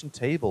the kitchen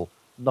table,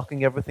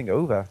 knocking everything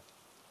over.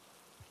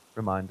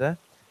 Reminder,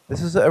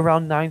 this is at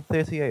around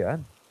 9:30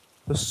 a.m.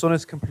 The sun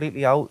is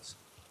completely out.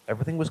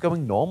 Everything was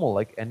going normal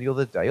like any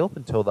other day up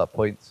until that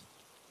point.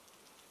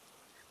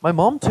 My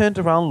mom turned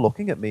around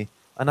looking at me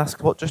and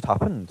asked what just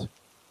happened.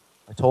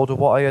 I told her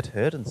what I had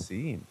heard and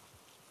seen.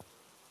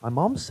 My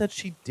mom said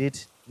she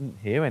didn't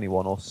hear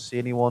anyone or see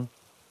anyone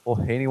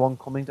or hear anyone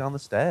coming down the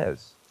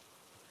stairs.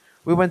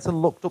 We went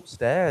and looked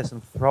upstairs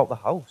and throughout the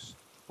house,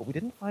 but we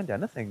didn't find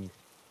anything.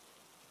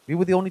 We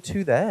were the only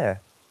two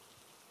there.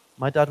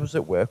 My dad was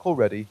at work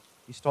already.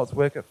 He starts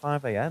work at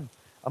 5 a.m.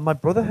 and my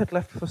brother had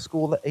left for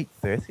school at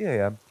 8:30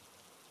 a.m.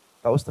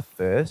 That was the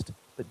first,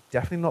 but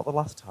definitely not the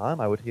last time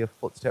I would hear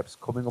footsteps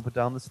coming up and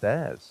down the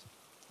stairs.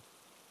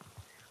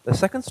 The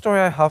second story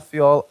I have for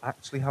y'all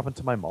actually happened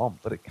to my mom,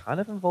 but it kind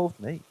of involved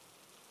me.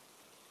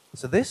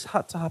 So this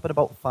had to happen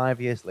about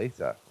 5 years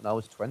later, when I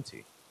was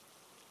 20.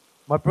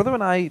 My brother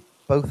and I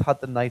both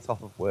had the night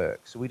off of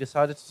work, so we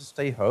decided to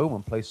stay home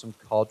and play some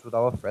cards with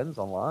our friends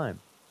online.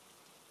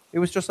 It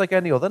was just like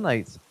any other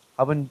night,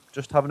 having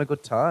a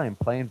good time,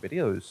 playing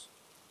videos.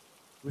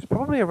 It was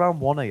probably around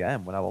 1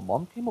 a.m. when our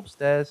mom came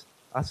upstairs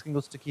asking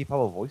us to keep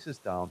our voices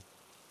down,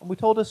 and we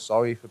told her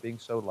sorry for being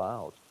so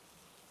loud.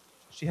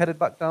 She headed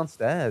back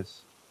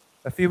downstairs.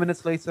 A few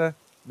minutes later,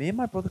 me and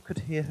my brother could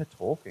hear her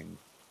talking.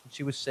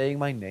 She was saying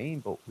my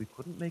name, but we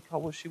couldn't make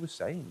out what she was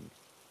saying.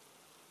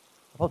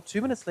 About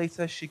 2 minutes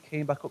later, she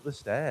came back up the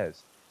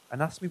stairs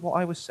and asked me what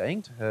I was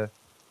saying to her.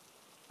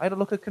 I had a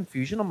look of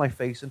confusion on my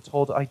face and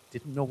told her I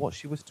didn't know what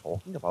she was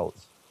talking about.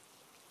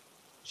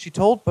 She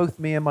told both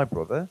me and my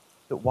brother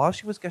that while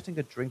she was getting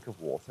a drink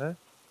of water,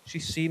 she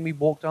seen me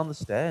walk down the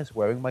stairs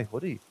wearing my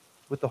hoodie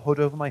with the hood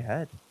over my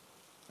head,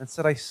 and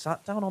said I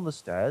sat down on the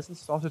stairs and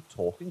started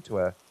talking to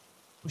her,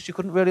 but she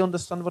couldn't really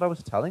understand what I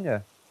was telling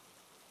her.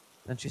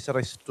 Then she said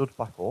I stood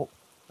back up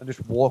and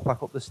just walked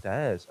back up the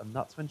stairs, and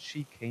that's when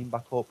she came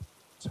back up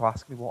to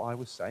ask me what I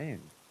was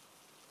saying.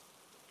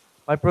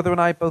 My brother and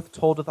I both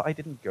told her that I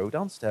didn't go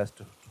downstairs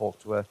to talk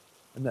to her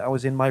and that I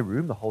was in my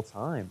room the whole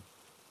time.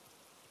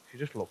 She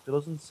just looked at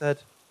us and said,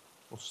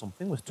 well,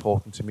 something was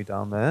talking to me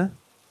down there.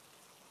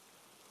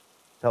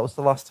 That was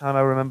the last time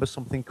I remember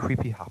something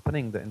creepy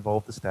happening that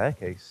involved the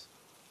staircase.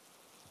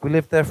 We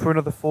lived there for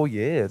another 4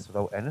 years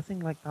without anything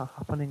like that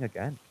happening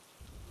again.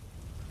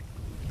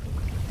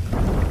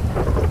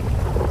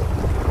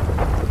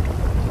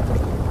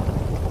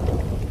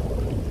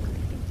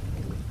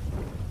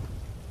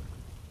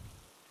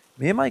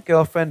 Me and my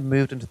girlfriend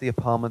moved into the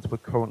apartment we're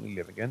currently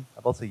living in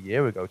about a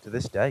year ago to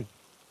this day.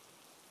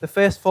 The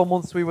first 4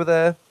 months we were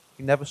there,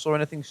 we never saw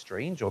anything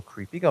strange or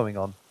creepy going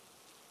on.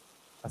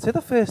 I'd say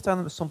the first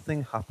time that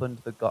something happened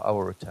that got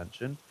our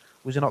attention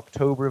was in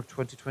October of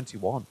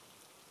 2021,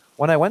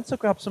 when I went to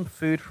grab some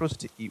food for us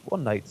to eat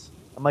one night,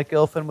 and my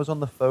girlfriend was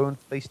on the phone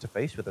face to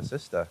face with her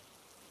sister.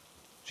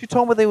 She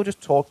told me they were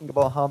just talking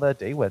about how their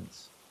day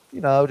went,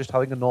 just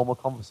having a normal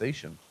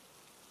conversation.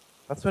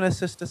 That's when her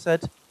sister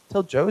said,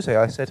 "Tell Jose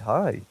I said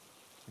hi,"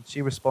 and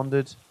she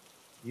responded,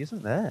 "He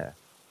isn't there."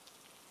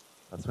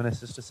 That's when her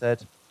sister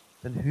said,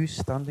 "Then who's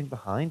standing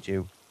behind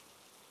you?"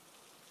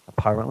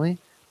 Apparently,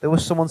 there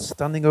was someone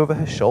standing over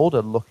her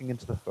shoulder looking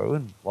into the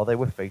phone while they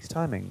were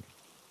FaceTiming.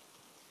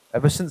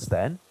 Ever since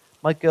then,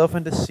 my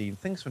girlfriend has seen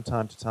things from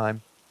time to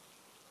time,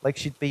 like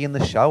she'd be in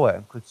the shower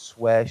and could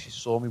swear she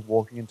saw me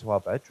walking into our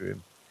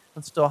bedroom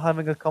and start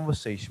having a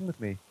conversation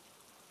with me.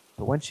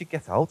 But when she'd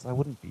get out, I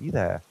wouldn't be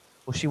there,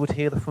 or she would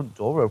hear the front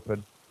door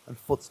open and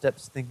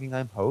footsteps thinking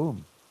I'm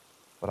home,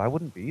 but I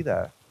wouldn't be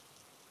there.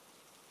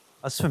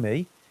 As for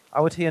me,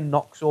 I would hear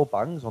knocks or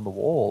bangs on the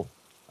wall,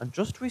 and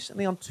just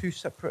recently on 2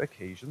 separate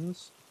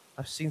occasions,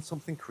 I've seen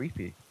something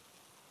creepy.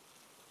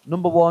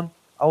 Number one,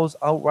 I was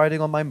out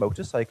riding on my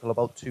motorcycle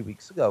about 2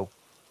 weeks ago,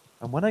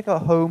 and when I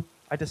got home,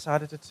 I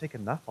decided to take a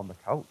nap on the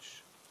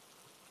couch.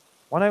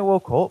 When I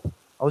woke up,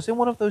 I was in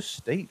one of those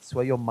states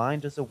where your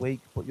mind is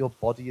awake but your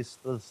body is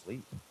still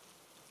asleep.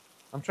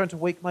 I'm trying to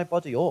wake my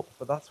body up,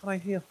 but that's when I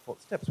hear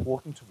footsteps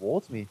walking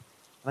towards me,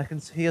 and I can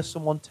hear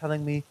someone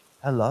telling me,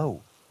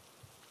 "Hello."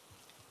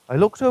 I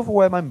looked over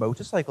where my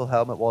motorcycle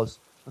helmet was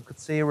and could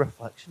see a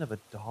reflection of a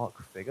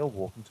dark figure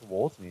walking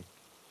towards me.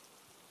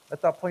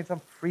 At that point,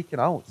 I'm freaking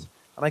out,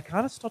 and I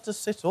kind of start to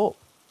sit up.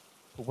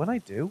 But when I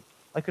do,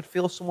 I could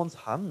feel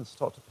someone's hands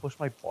start to push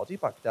my body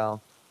back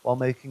down while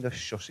making a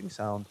shushing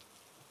sound.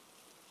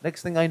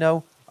 Next thing I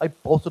know, I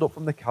bolted up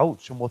from the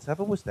couch, and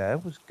whatever was there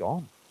was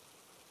gone.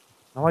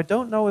 Now, I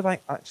don't know if I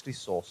actually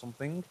saw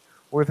something,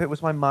 or if it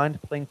was my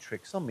mind playing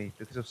tricks on me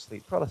because of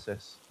sleep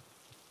paralysis.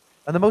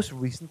 And the most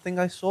recent thing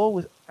I saw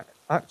was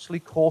actually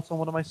caught on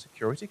one of my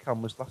security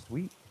cameras last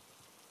week.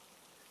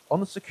 On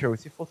the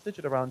security footage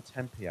at around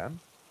 10 p.m,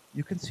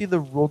 you can see the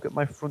rug at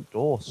my front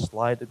door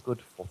slide a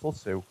good foot or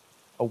two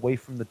away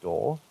from the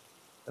door,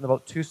 and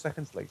about 2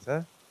 seconds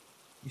later,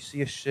 you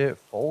see a shirt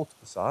fall to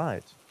the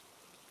side.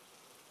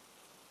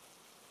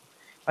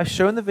 I've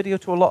shown the video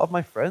to a lot of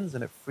my friends,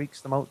 and it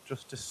freaks them out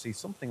just to see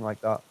something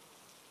like that.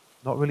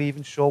 Not really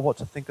even sure what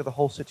to think of the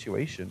whole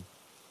situation.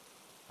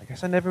 I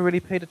guess I never really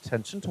paid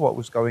attention to what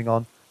was going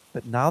on,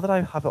 but now that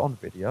I have it on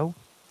video,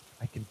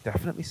 I can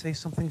definitely say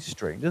something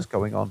strange is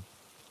going on.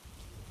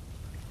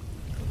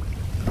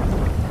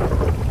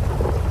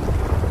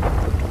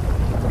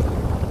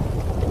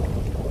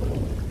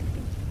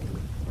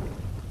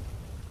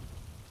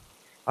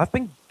 I've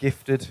been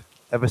gifted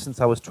ever since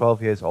I was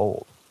 12 years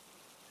old.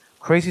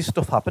 Crazy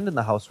stuff happened in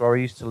the house where I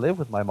used to live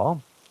with my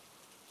mom.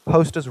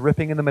 Posters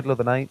ripping in the middle of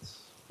the night,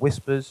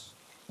 whispers,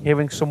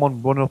 hearing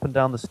someone run up and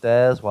down the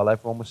stairs while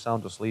everyone was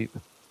sound asleep.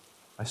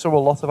 I saw a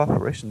lot of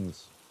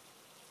apparitions.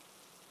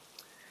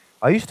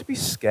 I used to be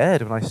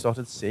scared when I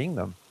started seeing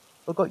them,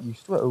 but got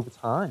used to it over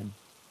time.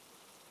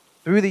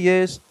 Through the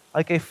years,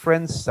 I gave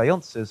friends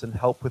seances and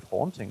helped with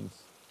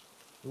hauntings.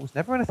 It was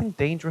never anything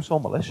dangerous or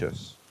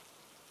malicious.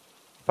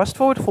 Fast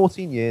forward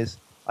 14 years,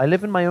 I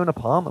live in my own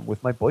apartment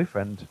with my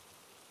boyfriend.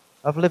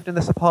 I've lived in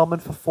this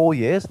apartment for 4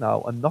 years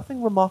now, and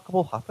nothing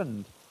remarkable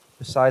happened,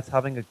 besides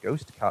having a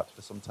ghost cat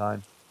for some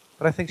time,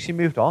 but I think she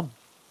moved on,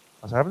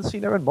 as I haven't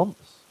seen her in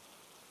months.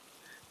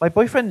 My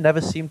boyfriend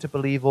never seemed to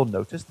believe or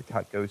notice the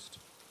cat ghost.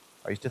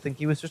 I used to think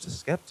he was just a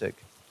skeptic,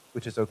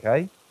 which is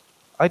okay.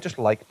 I just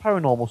like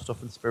paranormal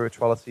stuff and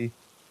spirituality.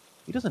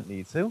 He doesn't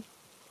need to.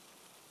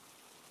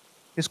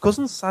 His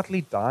cousin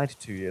sadly died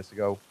 2 years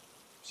ago.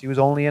 She was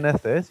only in her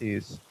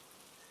 30s.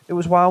 It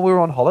was while we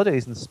were on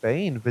holidays in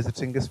Spain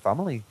visiting his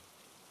family.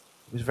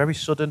 It was very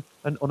sudden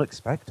and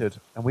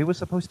unexpected, and we were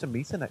supposed to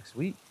meet her next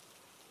week.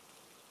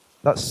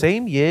 That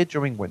same year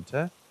during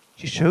winter,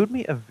 she showed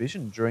me a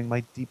vision during my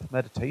deep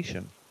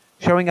meditation,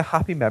 showing a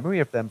happy memory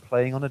of them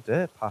playing on a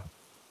dirt path.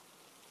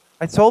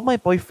 I told my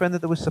boyfriend that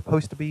there was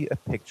supposed to be a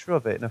picture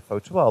of it in a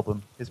photo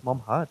album his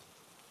mom had.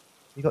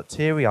 He got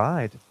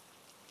teary-eyed.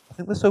 I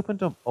think this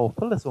opened him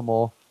up a little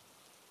more.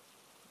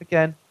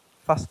 Again,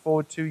 fast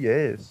forward 2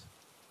 years.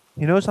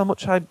 He knows how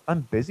much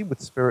I'm busy with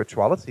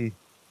spirituality,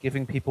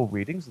 giving people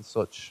readings and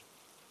such.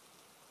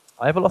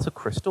 I have a lot of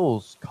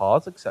crystals,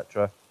 cards,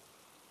 etc.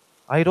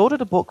 I had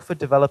ordered a book for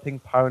developing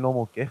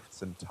paranormal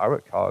gifts and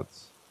tarot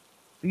cards.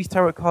 These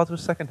tarot cards were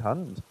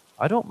second-hand.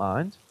 I don't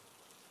mind.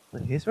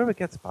 But here's where it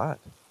gets bad.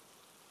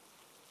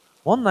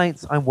 One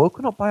night, I'm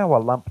woken up by our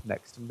lamp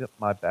next to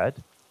my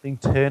bed being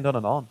turned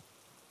on,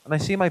 and I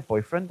see my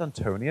boyfriend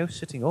Antonio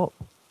sitting up.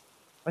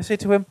 I say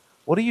to him,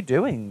 "What are you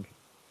doing?"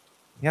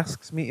 He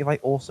asks me if I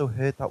also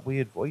heard that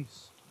weird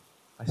voice.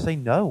 I say,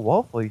 "No,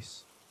 what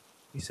voice?"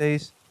 He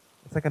says,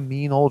 "It's like a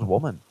mean old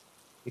woman.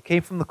 It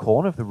came from the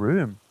corner of the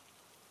room."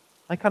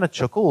 I kind of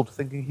chuckled,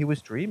 thinking he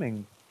was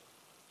dreaming.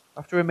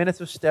 After a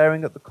minute of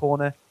staring at the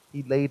corner,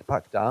 he laid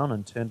back down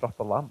and turned off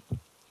the lamp.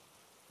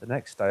 The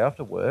next day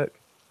after work,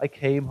 I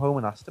came home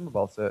and asked him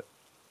about it.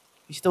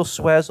 He still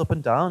swears up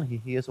and down he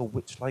hears a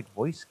witch-like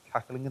voice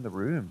cackling in the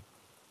room.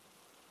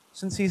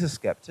 Since he's a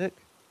skeptic,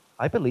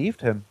 I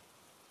believed him.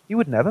 He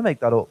would never make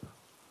that up.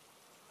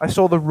 I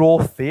saw the raw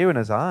fear in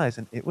his eyes,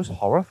 and it was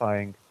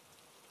horrifying.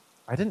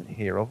 I didn't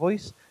hear a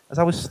voice, as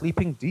I was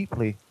sleeping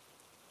deeply.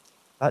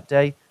 That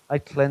day, I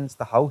cleansed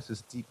the house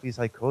as deeply as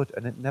I could,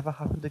 and it never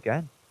happened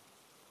again.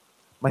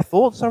 My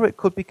thoughts are it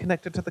could be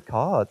connected to the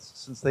cards.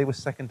 Since they were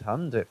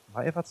second-hand, it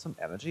might have had some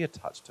energy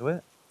attached to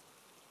it.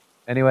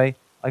 Anyway,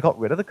 I got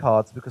rid of the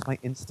cards because my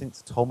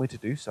instincts told me to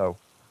do so.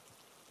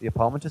 The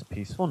apartment is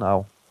peaceful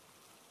now.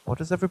 What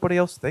does everybody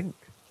else think?